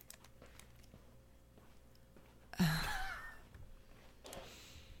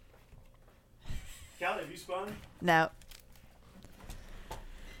Callie, have you spun? No.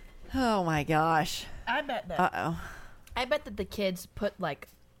 Oh my gosh. I bet that Uh-oh. I bet that the kids put like,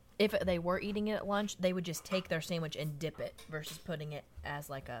 if they were eating it at lunch, they would just take their sandwich and dip it versus putting it as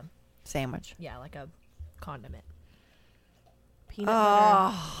like a Sandwich. like a condiment. Peanut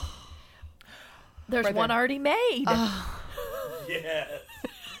butter. There's Right one there. already made. Yeah.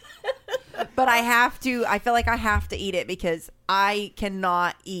 But I feel like I have to eat it because I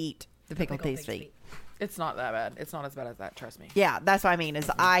cannot eat the pickled pig's feet. It's not that bad. It's not as bad as that. Trust me. Yeah, that's what I mean is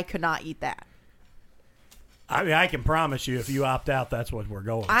I could not eat that. I mean, I can promise you, if you opt out, that's what we're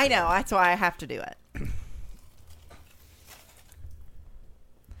going. I for. know. That's why I have to do it.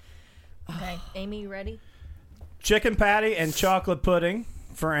 Okay, Amy, you ready? Chicken patty and chocolate pudding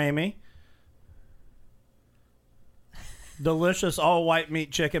for Amy. Delicious all white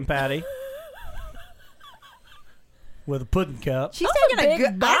meat chicken patty with a pudding cup. She's That's a taking a big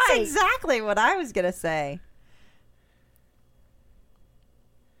good. That's bite. exactly what I was gonna say.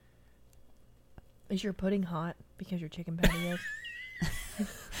 Is your pudding hot because your chicken patty is?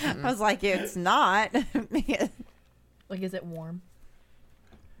 I was like, it's not. Like, is it warm?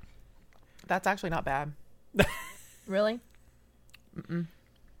 That's actually not bad. Really?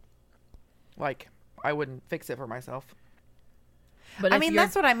 Like, I wouldn't fix it for myself. But I if mean, your-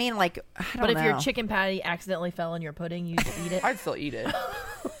 that's what I mean. Like, I don't But if know. your chicken patty accidentally fell in your pudding, you'd eat it. I'd still eat it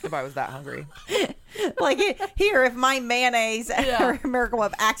if I was that hungry. like here, if my mayonnaise Yeah. or Miracle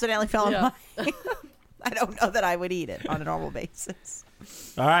Whip accidentally fell in Yeah. my, I don't know that I would eat it on a normal basis.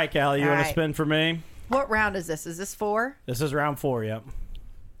 All right, Callie, you All want to right. spin for me? What round is this? Is this 4? This is round 4, yep.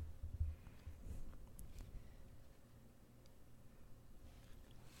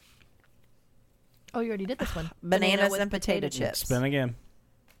 Oh, you already did this one. Bananas with and potato chips. Spin again.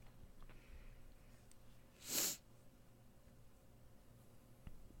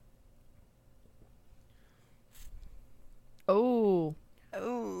 Oh,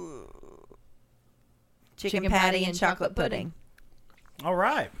 Ooh. Chicken patty and chocolate pudding. All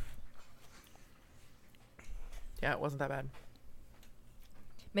right. Yeah, it wasn't that bad.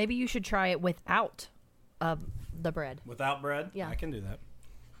 maybe you should try it without the bread. Without bread? Yeah. I can do that.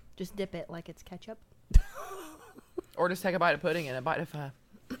 Just dip it like it's ketchup. Or just take a bite of pudding and a bite of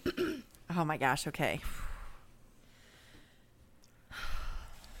Oh my gosh, okay.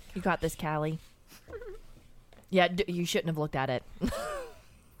 You got this, Callie. Yeah, you shouldn't have looked at it.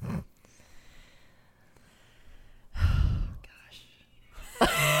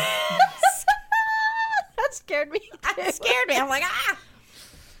 That scared me. It scared me. I'm like, ah!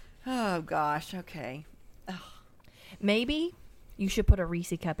 Oh gosh, okay. Maybe you should put a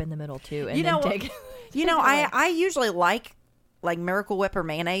Reese cup in the middle too, and You know, then take. You know, I usually like Miracle Whip or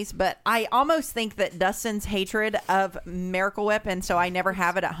mayonnaise, but I almost think that Dustin's hatred of Miracle Whip, and so I never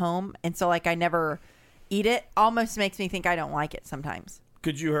have it at home, and so like I never eat it, almost makes me think I don't like it sometimes.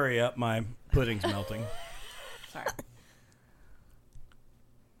 Could you hurry up? My pudding's melting. Sorry.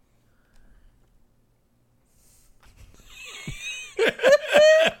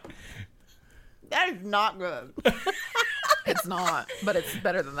 That is not good. It's not, but it's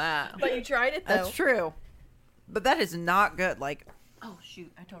better than that. But you tried it though. That's true. But that is not good. Like, Oh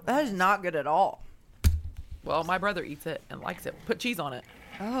shoot! I totally. that is not good at all. Well, my brother eats it and likes it. Put cheese on it.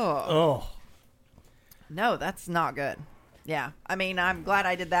 Oh. Oh. No, that's not good. Yeah. I mean, I'm glad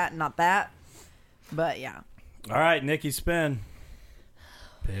I did that and not that. But yeah. All right, Nikki, spin.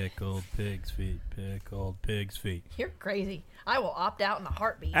 Pickled pig's feet. Pickled pig's feet. You're crazy. I will opt out in a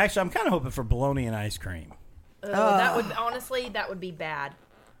heartbeat. Actually, I'm kind of hoping for bologna and ice cream. That would honestly, that would be bad.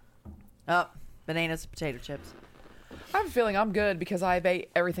 Oh, bananas, potato chips. I have a feeling I'm good because I've ate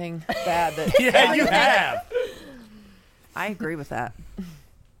everything bad that. Yeah, you have. I agree with that.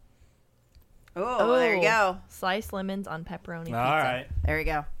 Oh, there you go. Sliced lemons on pepperoni pizza. All right. There you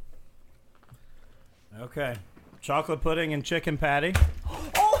go. Okay. Chocolate pudding and chicken patty.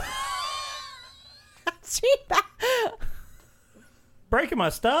 Breaking my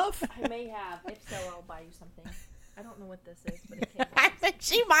stuff. I may have. If so, I'll buy you something. I don't know what this is, but it came. I think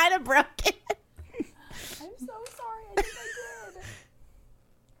she might have broken it. I'm so sorry. I think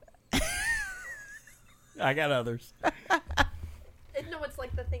I did. I got others. No, it's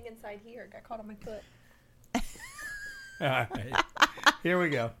like the thing inside here. Got caught on my foot. All right. Here we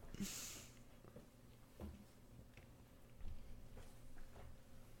go.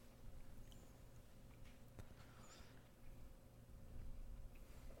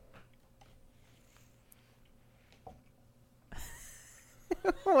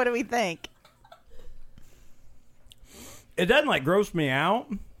 What do we think? It doesn't like gross me out,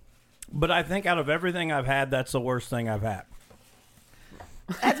 but I think out of everything I've had, that's the worst thing I've had.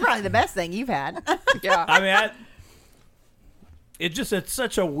 That's probably the best thing you've had. Yeah. I mean, it's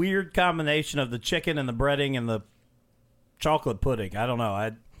such a weird combination of the chicken and the breading and the chocolate pudding. I don't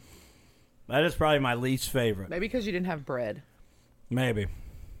know. That is probably my least favorite. Maybe because you didn't have bread. Maybe.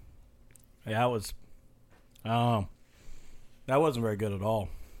 Yeah, it was. That wasn't very good at all.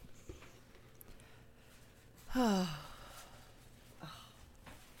 All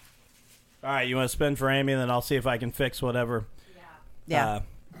right, you want to spin for Amy, and then I'll see if I can fix whatever Yeah.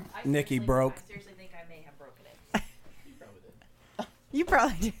 Nikki broke. I seriously think I may have broken it. You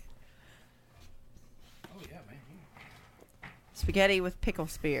probably do. Oh, yeah, man. Spaghetti with pickle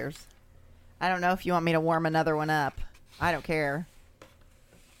spears. I don't know if you want me to warm another one up. I don't care.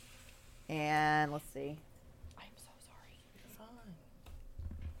 And let's see. I'm so sorry.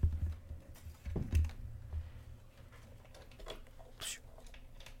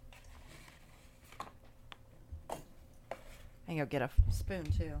 I can go get a spoon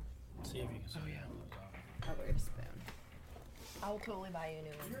too. See if you can. Oh, yeah. I'll go get a spoon. I will totally buy you a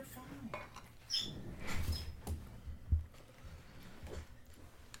new one. You're fine.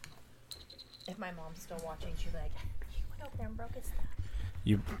 If my mom's still watching, she'll be like, "You went over there and broke his stuff."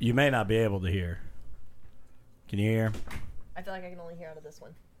 You may not be able to hear. Can you hear? I feel like I can only hear out of this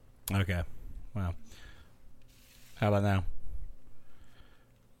one. Okay. Wow. How about now?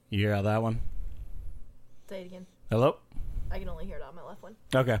 You hear out of that one? Say it again. Hello? I can only hear it out of my left one.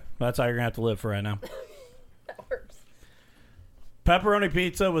 Okay. That's how you're going to have to live for right now. That works. Pepperoni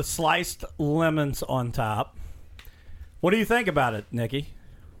pizza with sliced lemons on top. What do you think about it, Nikki?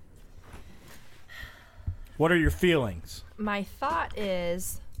 What are your feelings? My thought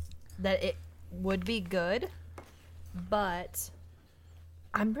is that it would be good, but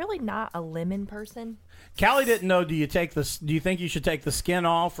I'm really not a lemon person. Callie didn't know. Do you think you should take the skin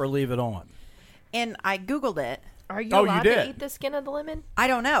off or leave it on? And I Googled it. Are you Oh, you allowed did? to eat the skin of the lemon? I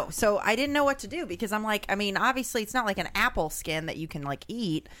don't know. So I didn't know what to do because I'm like, I mean, obviously it's not like an apple skin that you can like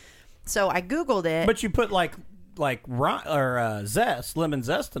eat. So I Googled it. But you put like zest, lemon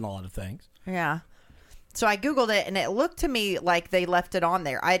zest in a lot of things. Yeah. So I Googled it and it looked to me like they left it on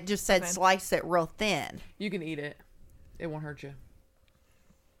there. I just said Okay. slice it real thin. You can eat it. It won't hurt you.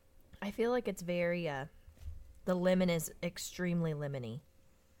 I feel like it's very, the lemon is extremely lemony.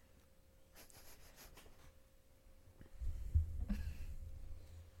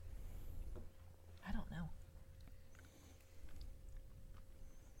 I don't know.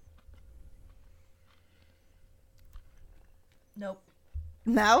 Nope.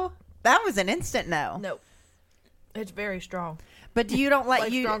 No? That was an instant no. Nope. It's very strong. But you don't let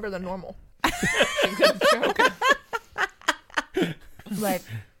Like you stronger than normal. Joke. Like,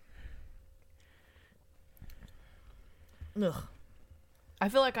 ugh. I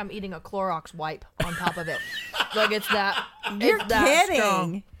feel like I'm eating a Clorox wipe on top of it. Like it's that. You're it's that kidding.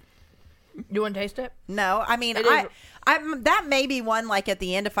 strong. You want to taste it? No, I mean, It is- I'm that may be one like at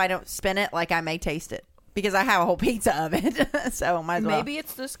the end if I don't spin it, like I may taste it because I have a whole pizza of it, so might as well. Maybe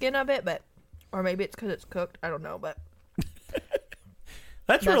it's the skin of it, or maybe it's because it's cooked. I don't know, but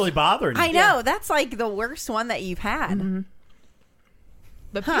That's really bothering you. I know that's like the worst one that you've had. Mm-hmm.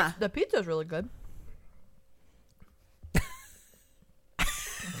 the Huh. the pizza's really good.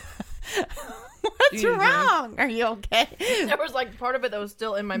 What's wrong? Are you okay? There was like part of it that was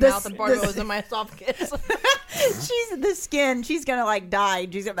still in my This- mouth, and part of it this- was in my esophagus. She's the skin. She's gonna like die.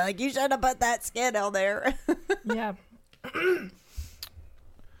 She's gonna be like, you should have put that skin on there. Yeah.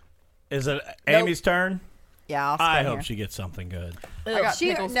 Is it Amy's turn? Yeah, I'll I spin hope here. she gets something good. I got She-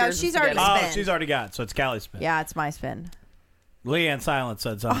 pickle no, spears and she's already spaghetti. Oh, spin. she's already got it, so it's Callie's spin. Yeah, it's my spin. Leanne Silence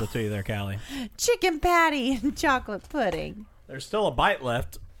said something to you there, Callie. Chicken patty and chocolate pudding. There's still a bite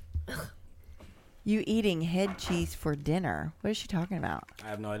left. You eating head cheese for dinner? What is she talking about? I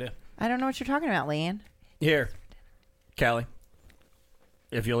have no idea. I don't know what you're talking about, Leanne. Here, Callie,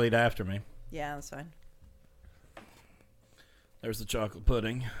 if you'll eat after me. Yeah, that's fine. There's the chocolate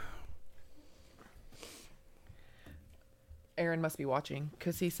pudding. Aaron must be watching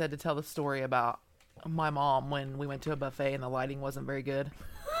because he said to tell the story about my mom when we went to a buffet and the lighting wasn't very good.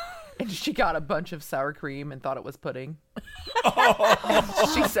 And she got a bunch of sour cream and thought it was pudding.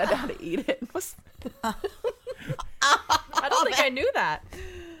 She said how to eat it. I don't think I knew that.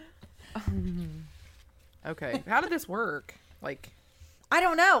 Okay. How did this work? Like, I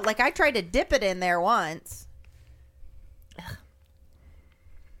don't know. Like I tried to dip it in there once.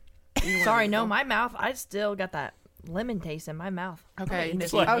 Sorry, no, my mouth. I still got that lemon taste in my mouth. okay, I'm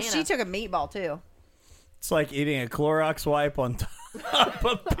Nikki. gonna eat Oh, this she took a meatball too. It's like eating a Clorox wipe on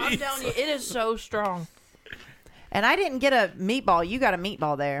I'm telling you, it is so strong. And I didn't get a meatball. You got a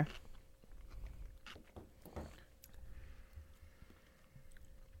meatball there.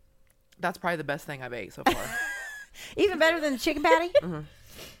 That's probably the best thing I've ate so far. Even better than the chicken patty?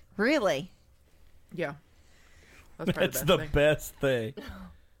 Really? Yeah. That's probably That's the the best thing. best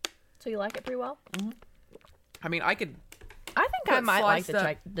thing. So you like it pretty well? I mean, I could I think I put might like sliced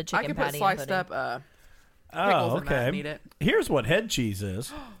up- the chicken I could patty put and sliced pudding. up Oh, pickles in that okay. and eat it. Here's what head cheese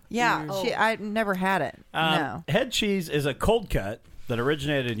is. Yeah. I've never had it. No. Head cheese is a cold cut that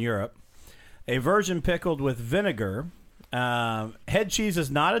originated in Europe, a version pickled with vinegar. Head cheese is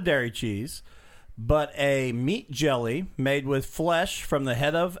not a dairy cheese, but a meat jelly made with flesh from the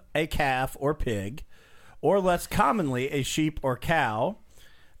head of a calf or pig, or less commonly a sheep or cow.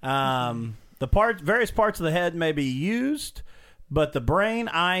 Various parts of the head may be used, but the brain,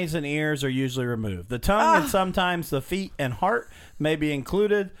 eyes, and ears are usually removed. The tongue and sometimes the feet and heart may be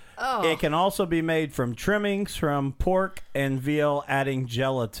included. It can also be made from trimmings from pork and veal, adding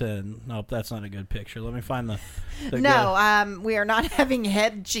gelatin. Nope, that's not a good picture. Let me find the No, we are not having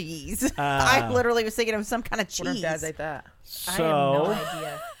head cheese. I literally was thinking of some kind of cheese. Wonder if Dad's ate that. I have no So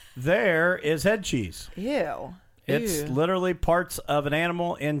idea. there is head cheese. Ew. It's Ew. literally parts of an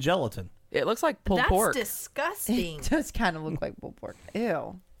animal in gelatin. It looks like pulled That's pork. disgusting. It does kind of look like pulled pork. Ew.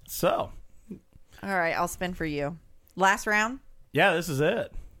 All So, right, I'll spin for you. Last round? yeah, this is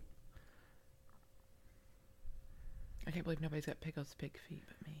it. I can't believe nobody's got Pecos pig feet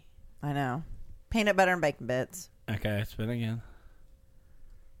but me. I know. Peanut butter and bacon bits. Okay, spin again.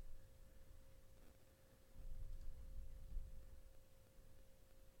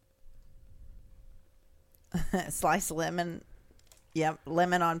 Sliced lemon. Yep,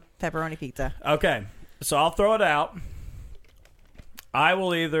 lemon on pepperoni pizza. Okay, so I'll throw it out. I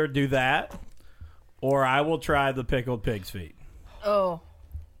will either do that or I will try the pickled pig's feet. Oh,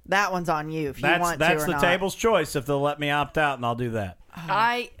 That one's on you if you want to That's or the not. table's choice if they'll let me opt out, and I'll do that.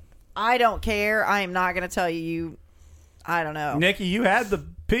 I don't care. I am not going to tell you. I don't know. Nikki, you had the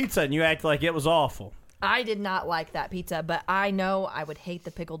pizza and you act like it was awful. I did not like that pizza, but I know I would hate the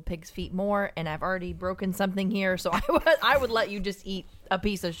pickled pig's feet more, and I've already broken something here, so I would let you just eat a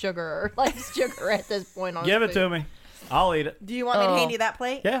piece of sugar or like sugar at this point. On Give it to me. I'll eat it. Do you want me to Oh. hand you that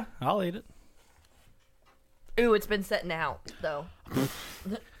plate? Yeah, I'll eat it. Ooh, it's been setting out though.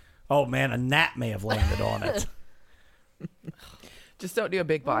 Oh, man, a gnat may have landed on it. Just don't do a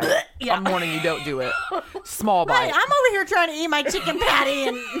big bite. I'm warning you, don't do it. Small Hey, bite. I'm over here trying to eat my chicken patty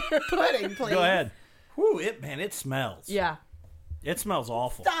and pudding, please. Go ahead. Whew, it smells. Yeah. It smells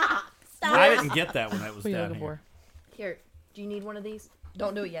awful. Stop. I didn't get that when I was What are you down looking here. for? Here, do you need one of these?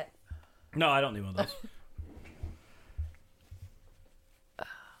 Don't do it yet. No, I don't need one of those.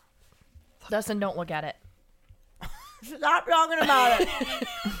 Dustin, don't look at it. Stop talking about it.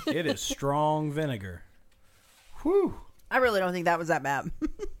 It is strong vinegar. Whew. I really don't think that was that bad.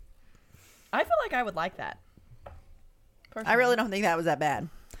 I feel like I would like that. I really don't think that was that bad.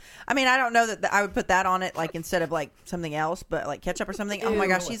 I mean, I don't know that I would put that on it like instead of like something else, but like ketchup or something. Oh my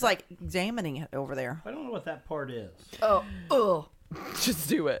gosh, she's like examining it over there. I don't know what that part is. Oh, Just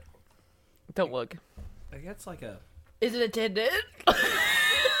do it. Don't look. Like, that's like a... is it a tidbit?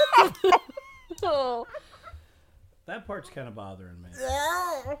 Oh, That part's kind of bothering me.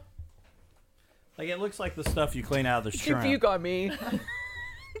 Like, it looks like the stuff you clean out of the You shrimp. puke on me.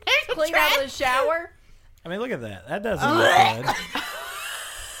 clean out of the shower. I mean, look at that. That doesn't look good.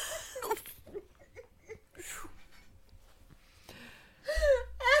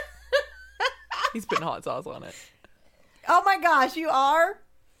 He's putting hot sauce on it. Oh my gosh, you are?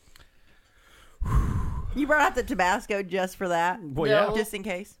 You brought out the Tabasco just for that? Well, No. yeah. Just in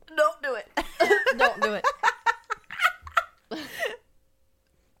case? Don't do it. Don't do it.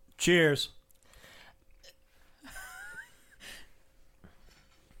 Cheers.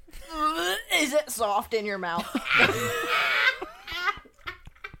 Is it soft in your mouth?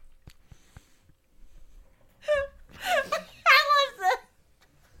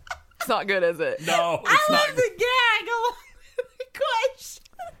 It's not good, is it? No, it's not. The gag along with the question.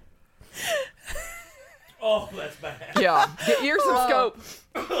 Oh, that's bad. Yeah. Here's some scope.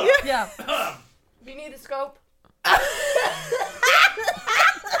 Yeah. Do you need a scope? He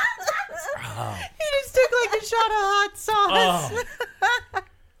just took like a shot of hot sauce. Oh,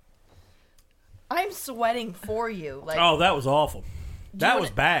 I'm sweating for you. Like, oh, that was awful. That was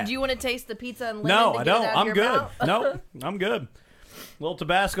bad. Do you want to taste the pizza and lemon? No, to I get it don't. out of I'm your good. mouth? No, I'm good. Little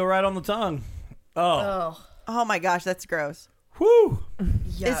Tabasco right on the tongue. Oh, Oh, Oh my gosh, that's gross. whew.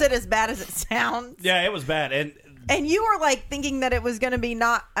 Is it as bad as it sounds? Yeah, it was bad. And And you were like thinking that it was going to be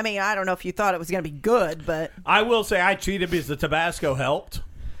not. I mean, I don't know if you thought it was going to be good, but I will say I cheated because the Tabasco helped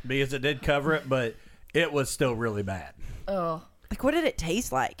because it did cover it, but it was still really bad. Oh, like, what did it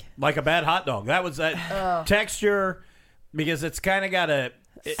taste like? Like a bad hot dog. That was that texture because it's kind of got a.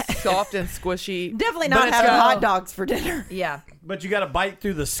 Soft and squishy. Definitely But not it's having got- hot dogs for dinner. yeah. But you got to bite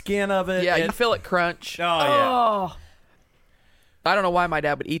through the skin of it. Yeah, It- you feel it crunch. Oh yeah. Oh, I don't know why my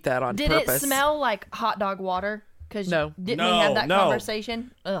dad would eat that on did purpose. it smell like hot dog water? Because No. didn't we have that No.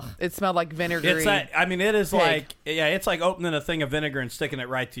 conversation? Ugh. It smelled like vinegary. It's that. I mean, it is pig. like it's like opening a thing of vinegar and sticking it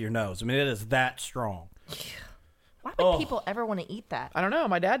right to your nose. I mean, it is that strong. Why would people ever want to eat that? I don't know.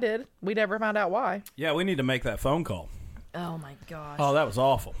 My dad did. We never found out why. Yeah, we need to make that phone call. Oh my gosh. Oh, that was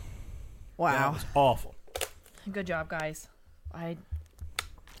awful. That Wow. was awful. Good job, guys.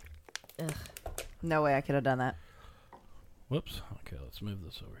 Ugh. No way I could have done that. Whoops. Okay, let's move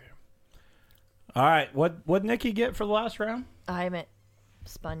this over here. All right, what Nikki get for the last round? I haven't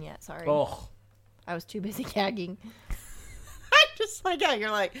spun yet. Sorry. Oh, I was too busy gagging. I just like how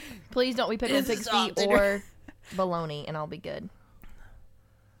you're like, Please don't be pickled pig's feet or bologna, and I'll be good.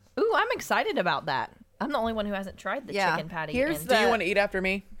 Ooh, I'm excited about that. I'm the only one who hasn't tried the Yeah, chicken patty. here's and the- Do you want to eat after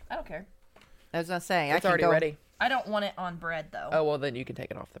me? I don't care. I was gonna say, It's I can already go, ready. I don't want it on bread though. Oh, well, then you can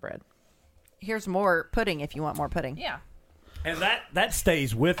take it off the bread. Here's more pudding if you want more pudding. Yeah. and that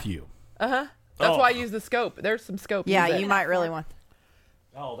stays with you. Uh-huh. That's Oh. why I use the scope. There's some scope. Yeah, Use it. you might really want.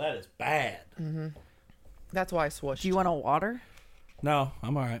 Oh, that is bad. That's why I swooshed. Do you want a water? No,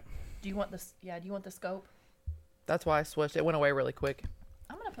 I'm all right. Do you want this? Yeah. Do you want the scope? That's why I swooshed. It went away really quick.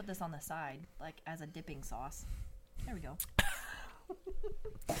 I'm gonna put this on the side, like as a dipping sauce. There we go.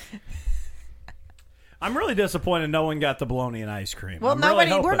 I'm really disappointed no one got the bologna and ice cream. Well, I'm really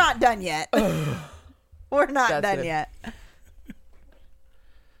nobody. We're hoping- not done yet. We're not That's done it. yet.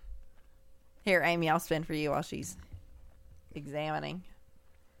 Here, Amy, I'll spin for you while she's examining.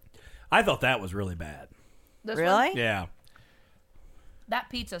 I thought that was really bad. This Really? one? Yeah. That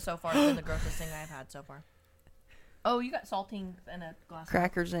pizza so far has been the grossest thing I've had so far. Oh, you got saltine in a glass.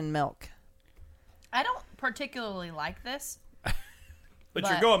 Crackers and milk. I don't particularly like this, But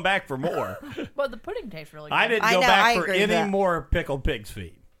you're But- going back for more. but the pudding tastes really good. I didn't I go know, back I for agree with any that. more pickled pig's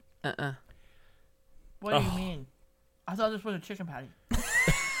feet. Uh-uh. What do you Oh. mean? I thought this was a chicken patty.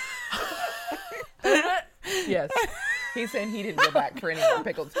 Yes. He's saying he didn't go back for any more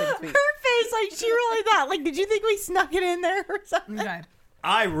pickled pig's feet. Her face, like she really thought. Like, did you think we snuck it in there or something? Okay.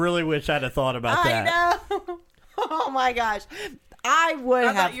 I really wish I'd have thought about that. I know. Oh my gosh, I would I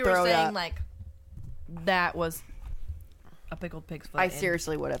have thought you were thrown saying up. like that was a pickled pig's foot. I and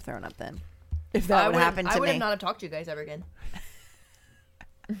seriously would have thrown up then. If that would would've- happen to I would me. have not have talked to you guys ever again.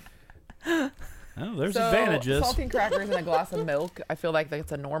 Oh, there's So, advantages. saltine crackers and a glass of milk, I feel like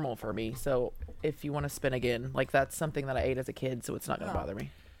that's a normal for me. So if you want to spin again, like that's something that I ate as a kid, so it's not going to bother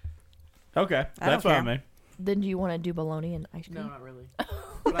me. Okay, I don't that's fine care. with me. Then do you want to do bologna and ice cream? not really.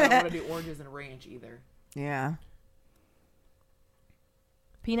 But I don't want to do oranges and ranch either. Yeah.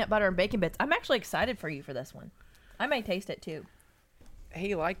 Peanut butter and bacon bits. I'm actually excited for you for this one. I may taste it too.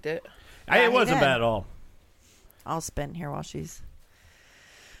 He liked it. Yeah, it he wasn't did. bad at all. I'll spin here while she's.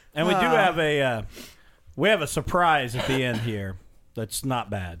 And we do have a surprise at the end here that's not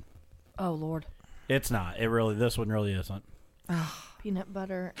bad. Oh Lord. It's not. This one really isn't. Peanut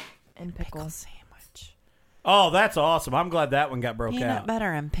butter and Pickle pickles. sandwich. Oh, that's awesome. I'm glad that one got broke Peanut out.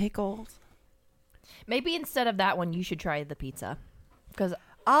 butter and pickles. Maybe instead of that one, you should try the pizza. Because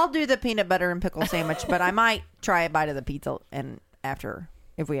I'll do the peanut butter and pickle sandwich, but I might try a bite of the pizza and after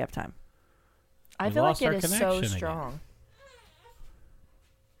if we have time. I We feel like lost it our is so connection again. strong.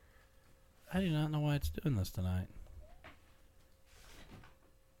 I do not know why it's doing this tonight.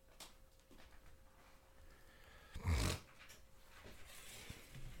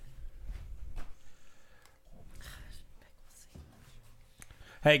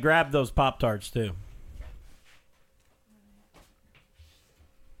 Hey, grab those Pop-Tarts too.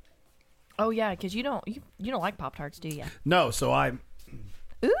 Oh yeah, because you don't like Pop Tarts, do you? No, so I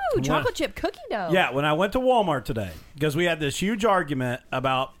Ooh, chocolate chip cookie dough. Yeah, when I went to Walmart today, because we had this huge argument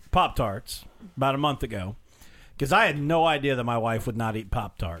about Pop-Tarts about a month ago, because I had no idea that my wife would not eat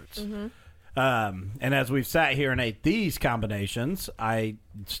Pop-Tarts. And as we've sat here and ate these combinations, I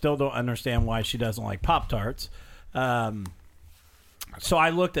still don't understand why she doesn't like Pop-Tarts. So I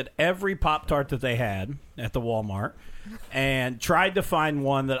looked at every Pop-Tart that they had at the Walmart and tried to find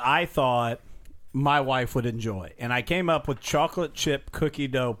one that I thought my wife would enjoy. And I came up with chocolate chip cookie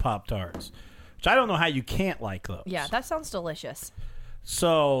dough Pop-Tarts, which I don't know how you can't like those. Yeah, that sounds delicious.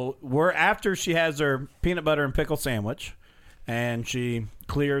 So we're after she has her peanut butter and pickle sandwich and she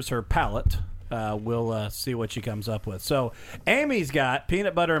clears her palate we'll see what she comes up with. So Amy's got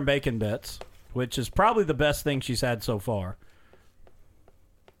peanut butter and bacon bits, which is probably the best thing she's had so far.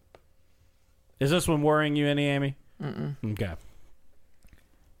 Is this one worrying you any, Amy? Mm-mm. Okay.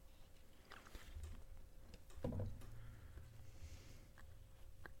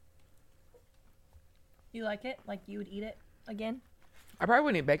 You like it? Like you would eat it again? I probably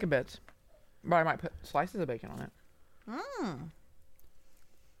wouldn't eat bacon bits, but I might put slices of bacon on it.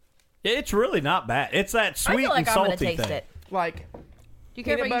 It's really not bad. It's that I sweet feel like and I'm gonna salty taste thing. it. Like Do you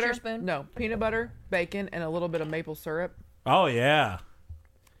care if I peanut use your butter. spoon? No, peanut butter, bacon, and a little bit of maple syrup. Oh, yeah.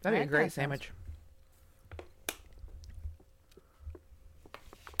 That'd be a That great sounds- sandwich.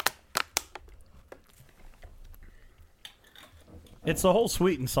 It's the whole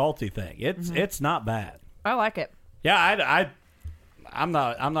sweet and salty thing. It's not bad. I like it. Yeah, I'm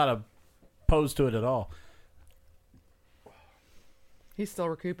not opposed to it at all. He's still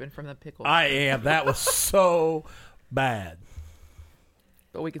recouping from the pickle, I am. That was so bad.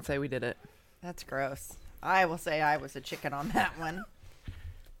 but we can say we did it. That's gross. I will say I was a chicken on that one.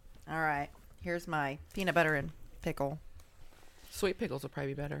 All right. Here's my peanut butter and pickle. Sweet pickles will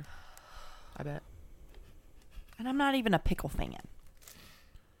probably be better. I bet. And I'm not even a pickle fan.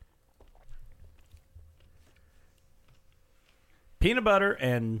 Peanut butter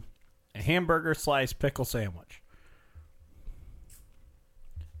and a hamburger slice pickle sandwich.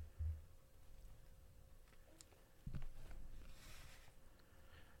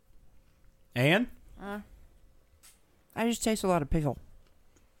 And I just taste a lot of pickle.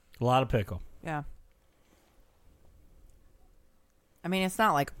 a lot of pickle. Yeah. I mean, it's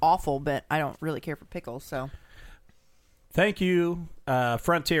not like awful, but I don't really care for pickles, so. Thank you,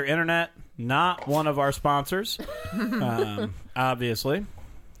 Frontier Internet. Not one of our sponsors, obviously.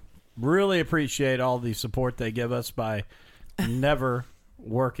 Really appreciate all the support they give us by never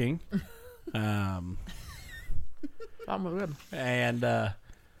working. I'm good. And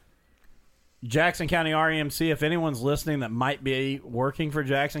Jackson County REMC, if anyone's listening that might be working for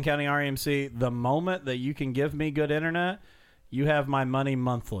Jackson County REMC, the moment that you can give me good internet, you have my money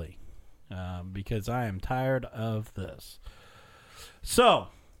monthly, because I am tired of this. So,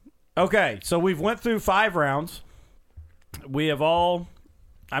 okay, so we've went through 5 rounds. We have all,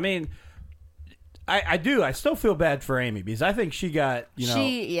 I mean, I still feel bad for Amy because I think she got,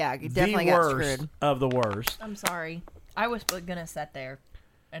 She definitely the got worst screwed. of the worst. I'm sorry. I was gonna sit there,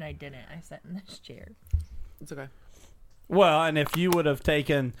 and I didn't. I sat in this chair. It's okay. Well, and if you'd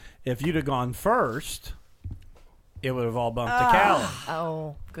have gone first, it would have all bumped to Callie.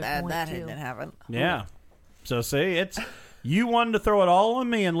 Oh, good That point too. didn't happen. Yeah. So see, you wanted to throw it all on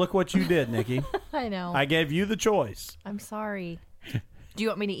me, and look what you did, Nikki. I know. I gave you the choice. I'm sorry. Do you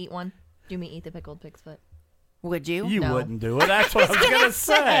want me to eat one? Do me eat the pickled pig's foot? Would you? You No. wouldn't do it. That's what I was gonna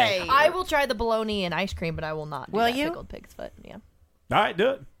say. I will try the bologna and ice cream, but I will not do Will that you? pickled pig's foot. Yeah. All right, do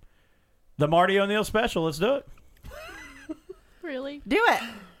it. The Marty O'Neill special. Let's do it. Really? Do it.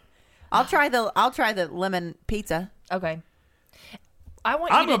 I'll try the lemon pizza. Okay. I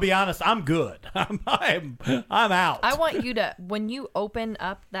want you I'm to. gonna be honest. I'm good. I'm out. I want you to, when you open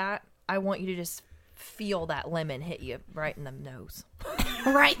up that, I want you to just feel that lemon hit you right in the nose.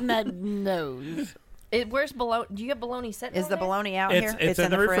 Right in the nose. Where's bologna? Do you have bologna sitting? Is on the there? bologna out It's here?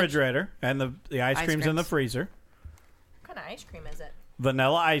 in the fridge. refrigerator, and the ice cream's in the creams. freezer. What kind of ice cream is it?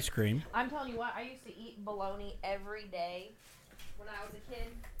 Vanilla ice cream. I'm telling you what, I used to eat bologna every day when I was a kid,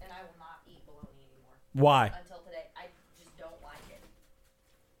 and I will not eat bologna anymore Why? until today. I just don't like it.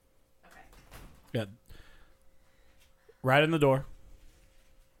 Okay. Yeah. Right in the door.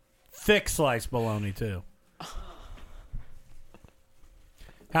 Thick sliced bologna too.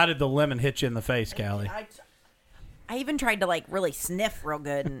 How did the lemon hit you in the face, Callie? I even tried to like really sniff real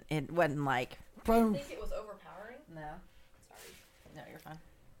good, and it wasn't like. Boom. think it was overpowering. No. Sorry. No, you're fine.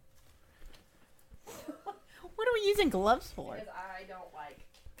 What are we using gloves for? Because I don't like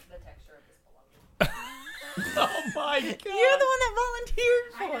the texture of this bologna. Oh my god! You're the one that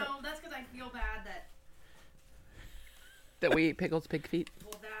volunteered for I it. know, that's because I feel bad That we eat pickled pig feet.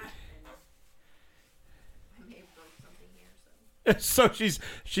 well, that and I may have broke something here, so. So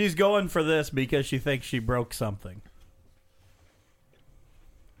she's going for this because she thinks she broke something.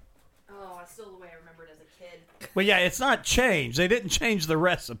 Oh, it's still the way I remember it as a kid. Well, yeah, it's not changed. They didn't change the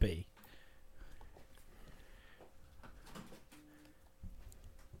recipe.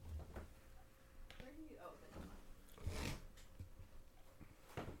 Where do you open?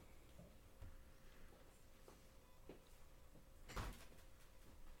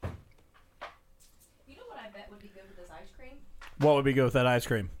 You know what I bet would be good with this ice cream? What would we go with that ice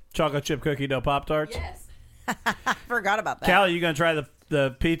cream? Chocolate chip cookie dough Pop Tarts? Yes. Forgot about that. Callie, you gonna try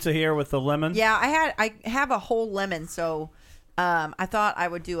the pizza here with the lemon? Yeah, I have a whole lemon, so I thought I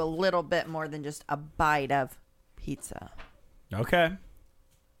would do a little bit more than just a bite of pizza. Okay.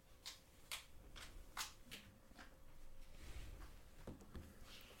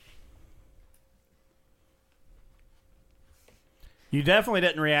 You definitely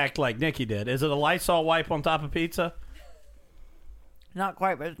didn't react like Nikki did. Is it a Lysol wipe on top of pizza? Not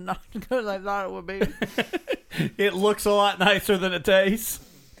quite, but it's not as good as I thought it would be. It looks a lot nicer than it tastes.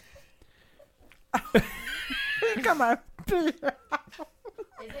 Come on. Do you think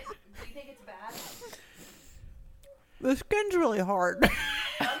it's bad? The skin's really hard.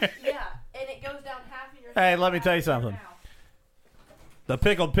 Yeah, and it goes down half of your. Hey, let me tell you something. The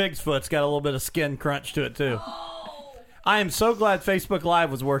pickled pig's foot's got a little bit of skin crunch to it, too. I am so glad Facebook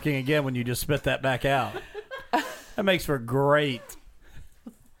Live was working again when you just spit that back out. That makes for great.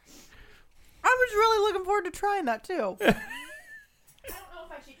 I was really looking forward to trying that, too. I don't know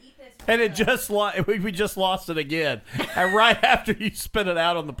if I should eat this. And it just we just lost it again. And right after you spit it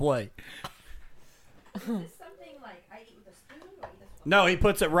out on the plate. Is this something like I eat with a spoon or eat this one? No, he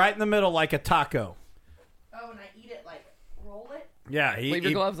puts it right in the middle like a taco. Oh, and I eat it like roll it? Yeah, Leave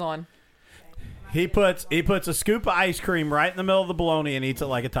your gloves on. He puts a scoop of ice cream right in the middle of the bologna and eats it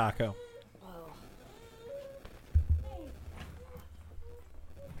like a taco.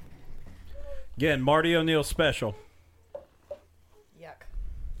 Again, Marty O'Neill special. Yuck.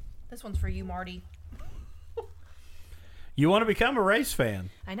 This one's for you, Marty. You want to become a race fan?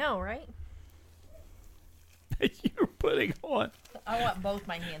 I know, right? You're putting on I want both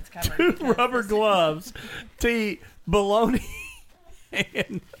my hands covered. two because rubber this- gloves to eat bologna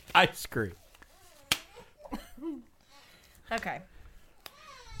and ice cream. Okay.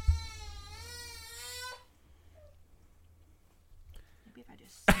 Maybe if I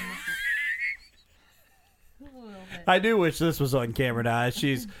just sniff it. A little bit. I do wish this was on camera now.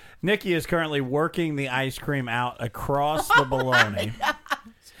 Nikki is currently working the ice cream out across the bologna.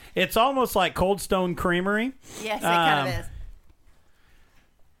 It's almost like Cold Stone Creamery. Yes, it kind of is.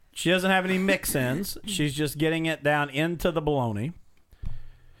 She doesn't have any mix-ins. She's just getting it down into the bologna.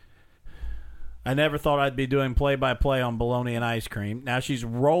 I never thought I'd be doing play-by-play on bologna and ice cream. Now she's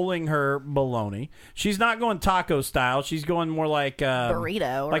rolling her bologna. She's not going taco style. She's going more like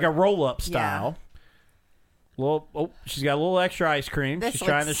Burrito. like a roll-up style. She's got a little extra ice cream. This She's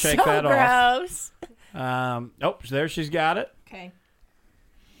trying to looks shake so that gross. off. There she's got it. Okay.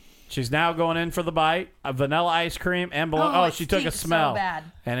 She's now going in for the bite. Vanilla ice cream and bologna. Oh, Oh, it she took a stinks so smell. bad.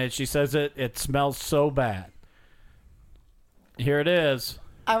 And she says it smells so bad. Here it is.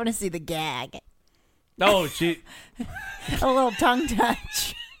 I want to see the gag. Oh, she... A little tongue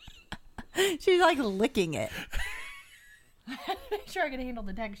touch. She's like licking it. Make sure I can handle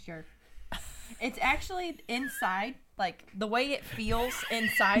the texture. It's actually inside, like the way it feels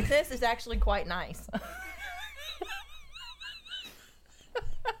inside this is actually quite nice.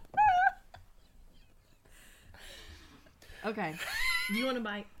 Okay. Do you want to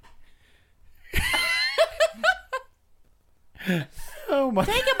bite? Oh, my...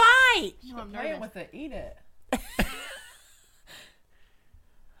 Take a bite. I'm Play it with it. Eat it.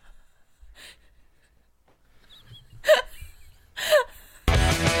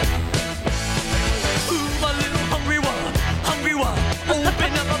 Ooh, my little hungry one, hungry one.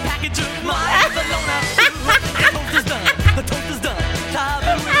 Open up a package of my bologna. The toast is done, the toast is done. Time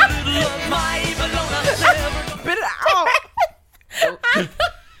to with a little of my bologna. Spit it out.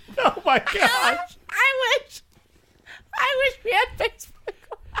 Oh, my gosh. I wish we had Facebook.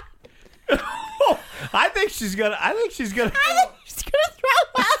 I think she's gonna... She's gonna throw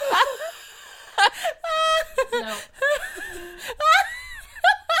up. No.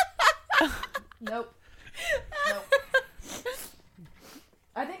 Nope. Nope.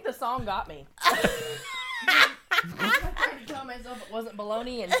 I think the song got me. I tried to tell myself it wasn't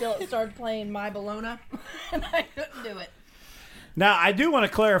bologna until it started playing My Bologna, and I couldn't do it. Now, I do want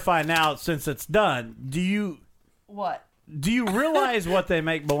to clarify now, since it's done. Do you What? realize what they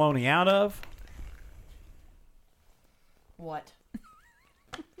make bologna out of? What?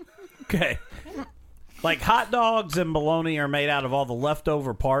 Okay. Like hot dogs and bologna are made out of all the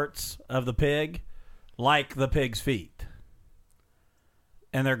leftover parts of the pig, like the pig's feet.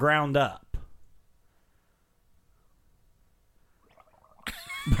 And they're ground up.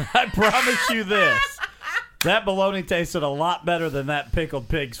 But I promise you this. That bologna tasted a lot better than that pickled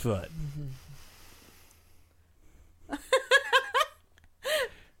pig's foot.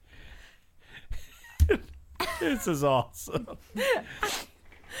 This is awesome.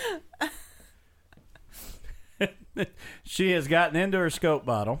 She has gotten into her Scope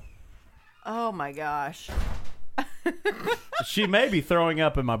bottle. Oh my gosh. She may be throwing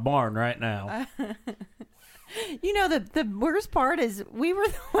up in my barn right now. You know, the worst part is we were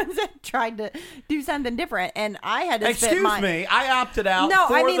the ones that tried to do something different, and I had to Excuse me, I opted out No,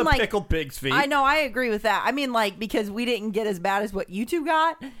 for I mean, the like, pickled pig's feet. I know, I agree with that. I mean, like, because we didn't get as bad as what you two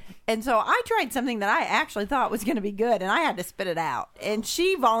got. And so I tried something that I actually thought was going to be good, and I had to spit it out. And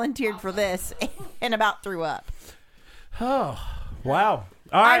she volunteered for this and about threw up. Oh, wow.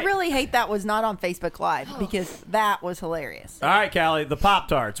 All right. I really hate that was not on Facebook Live because that was hilarious. All right, Callie, the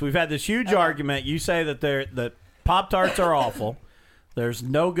Pop-Tarts. We've had this huge argument. You say that Pop-Tarts are awful. There's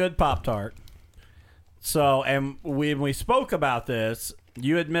no good Pop-Tart. So, and when we spoke about this,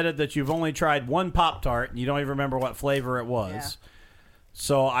 you admitted that you've only tried one Pop-Tart, and you don't even remember what flavor it was. Yeah.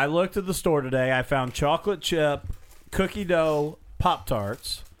 So I looked at the store today. I found chocolate chip, cookie dough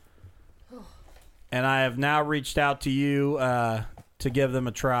Pop-Tarts. And I have now reached out to you to give them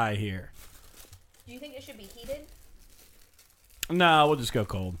a try here. Do you think it should be heated? No, we'll just go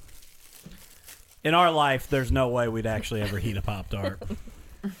cold. In our life, there's no way we'd actually ever heat a Pop-Tart.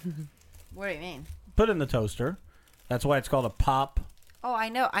 What do you mean? Put it in the toaster. That's why it's called a Pop. Oh, I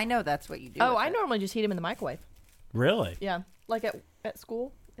know that's what you do. Oh, with I it. normally just heat them in the microwave. Really? Yeah, like at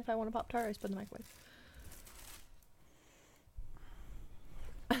school, if I want a Pop-Tart, I just put it in the microwave.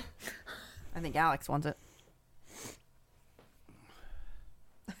 I think Alex wants it.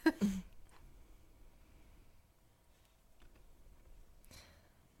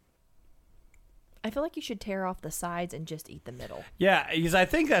 I feel like you should tear off the sides and just eat the middle. Yeah, because I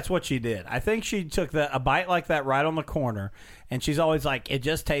think that's what she did. I think she took a bite like that right on the corner, and she's always like, it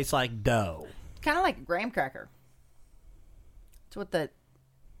just tastes like dough. Kind of like a graham cracker. It's what the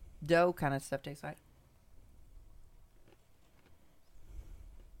dough kind of stuff tastes like.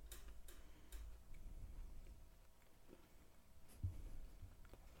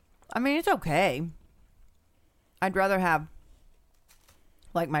 I mean, it's okay. I'd rather have,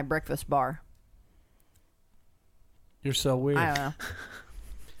 like, my breakfast bar. You're so weird. I don't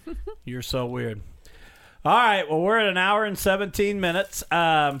know. You're so weird. All right, well, we're at an hour and 17 minutes.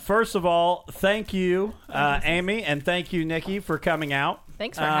 First of all, thank you, Amy, and thank you, Nikki, for coming out.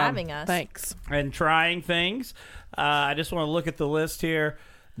 Thanks for having us. Thanks. And trying things. I just want to look at the list here.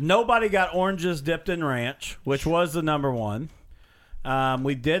 Nobody got oranges dipped in ranch, which was the number one.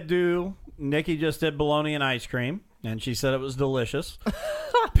 We did do, Nikki just did bologna and ice cream, and she said it was delicious.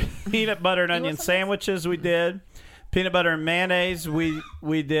 Peanut butter and onion sandwiches we did. Peanut butter and mayonnaise we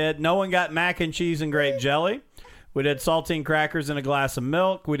did. No one got mac and cheese and grape jelly. We did saltine crackers in a glass of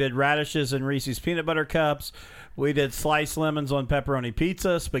milk. We did radishes and Reese's peanut butter cups. We did sliced lemons on pepperoni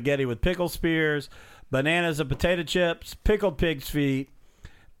pizza, spaghetti with pickle spears, bananas and potato chips, pickled pig's feet,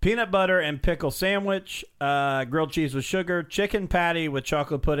 peanut butter and pickle sandwich, grilled cheese with sugar, chicken patty with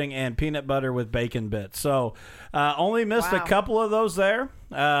chocolate pudding, and peanut butter with bacon bits. So only missed a couple of those there,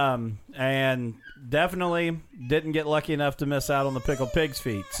 and definitely didn't get lucky enough to miss out on the pickled pig's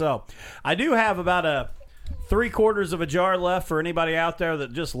feet. So I do have about 3/4 of a jar left for anybody out there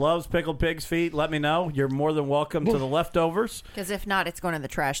that just loves pickled pig's feet. Let me know. You're more than welcome to the leftovers. Because if not, it's going in the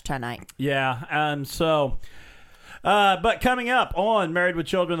trash tonight. Yeah, and so... but coming up on Married with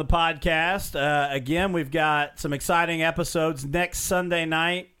Children, the podcast, again, we've got some exciting episodes next Sunday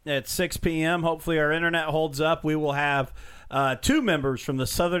night at 6 p.m. Hopefully our internet holds up. We will have 2 members from the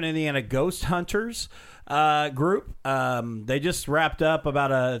Southern Indiana Ghost Hunters group. They just wrapped up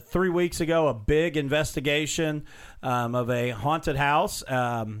about 3 weeks ago a big investigation of a haunted house.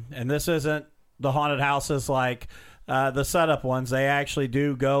 And this isn't the haunted houses like... the setup ones. They actually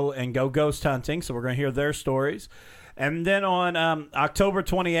do go ghost hunting, so we're going to hear their stories. And then on October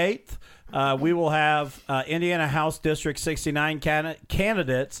 28th, we will have Indiana House District 69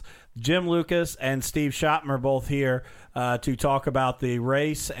 candidates, Jim Lucas and Steve Schottmer, both here to talk about the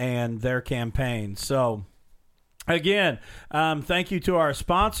race and their campaign. So, again, thank you to our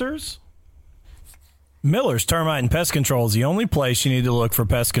sponsors. Miller's Termite and Pest Control is the only place you need to look for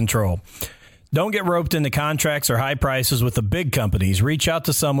pest control. Don't get roped into contracts or high prices with the big companies. Reach out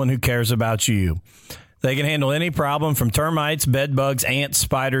to someone who cares about you. They can handle any problem from termites, bed bugs, ants,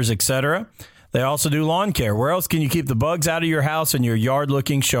 spiders, etc. They also do lawn care. Where else can you keep the bugs out of your house and your yard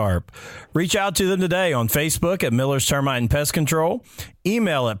looking sharp? Reach out to them today on Facebook at Miller's Termite and Pest Control.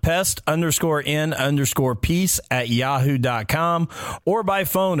 Email at pest_n_peace@yahoo.com or by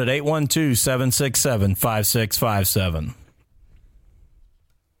phone at 812-767-5657.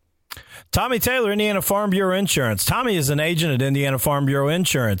 Tommy Taylor, Indiana Farm Bureau Insurance. Tommy is an agent at Indiana Farm Bureau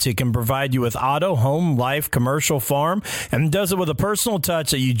Insurance. He can provide you with auto, home, life, commercial, farm, and does it with a personal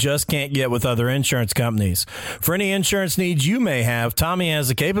touch that you just can't get with other insurance companies. For any insurance needs you may have, Tommy has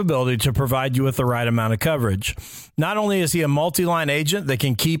the capability to provide you with the right amount of coverage. Not only is he a multi-line agent that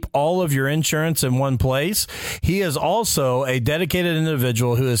can keep all of your insurance in one place, he is also a dedicated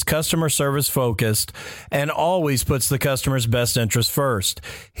individual who is customer service focused and always puts the customer's best interest first.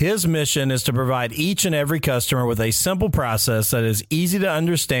 His mission is to provide each and every customer with a simple process that is easy to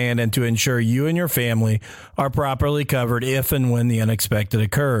understand and to ensure you and your family are properly covered if and when the unexpected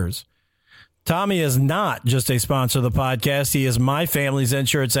occurs. Tommy is not just a sponsor of the podcast. He is my family's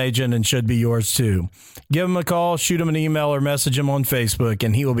insurance agent and should be yours too. Give him a call, shoot him an email, or message him on Facebook,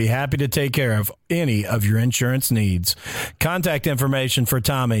 and he will be happy to take care of any of your insurance needs. Contact information for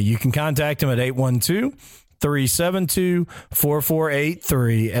Tommy. You can contact him at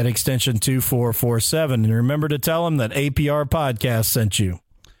 812-372-4483 at extension 2447. And remember to tell him that APR Podcast sent you.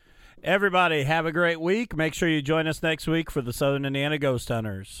 Everybody, have a great week. Make sure you join us next week for the Southern Indiana Ghost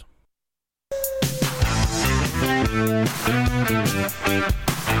Hunters.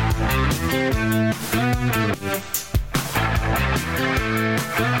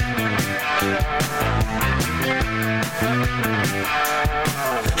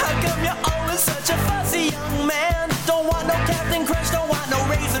 How come you're always such a fussy young man? Don't want no Captain Crunch, don't want no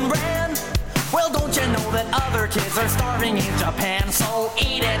Raisin Bran. Well, don't you know that other kids are starving in Japan? So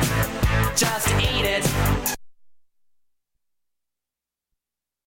eat it, just eat it.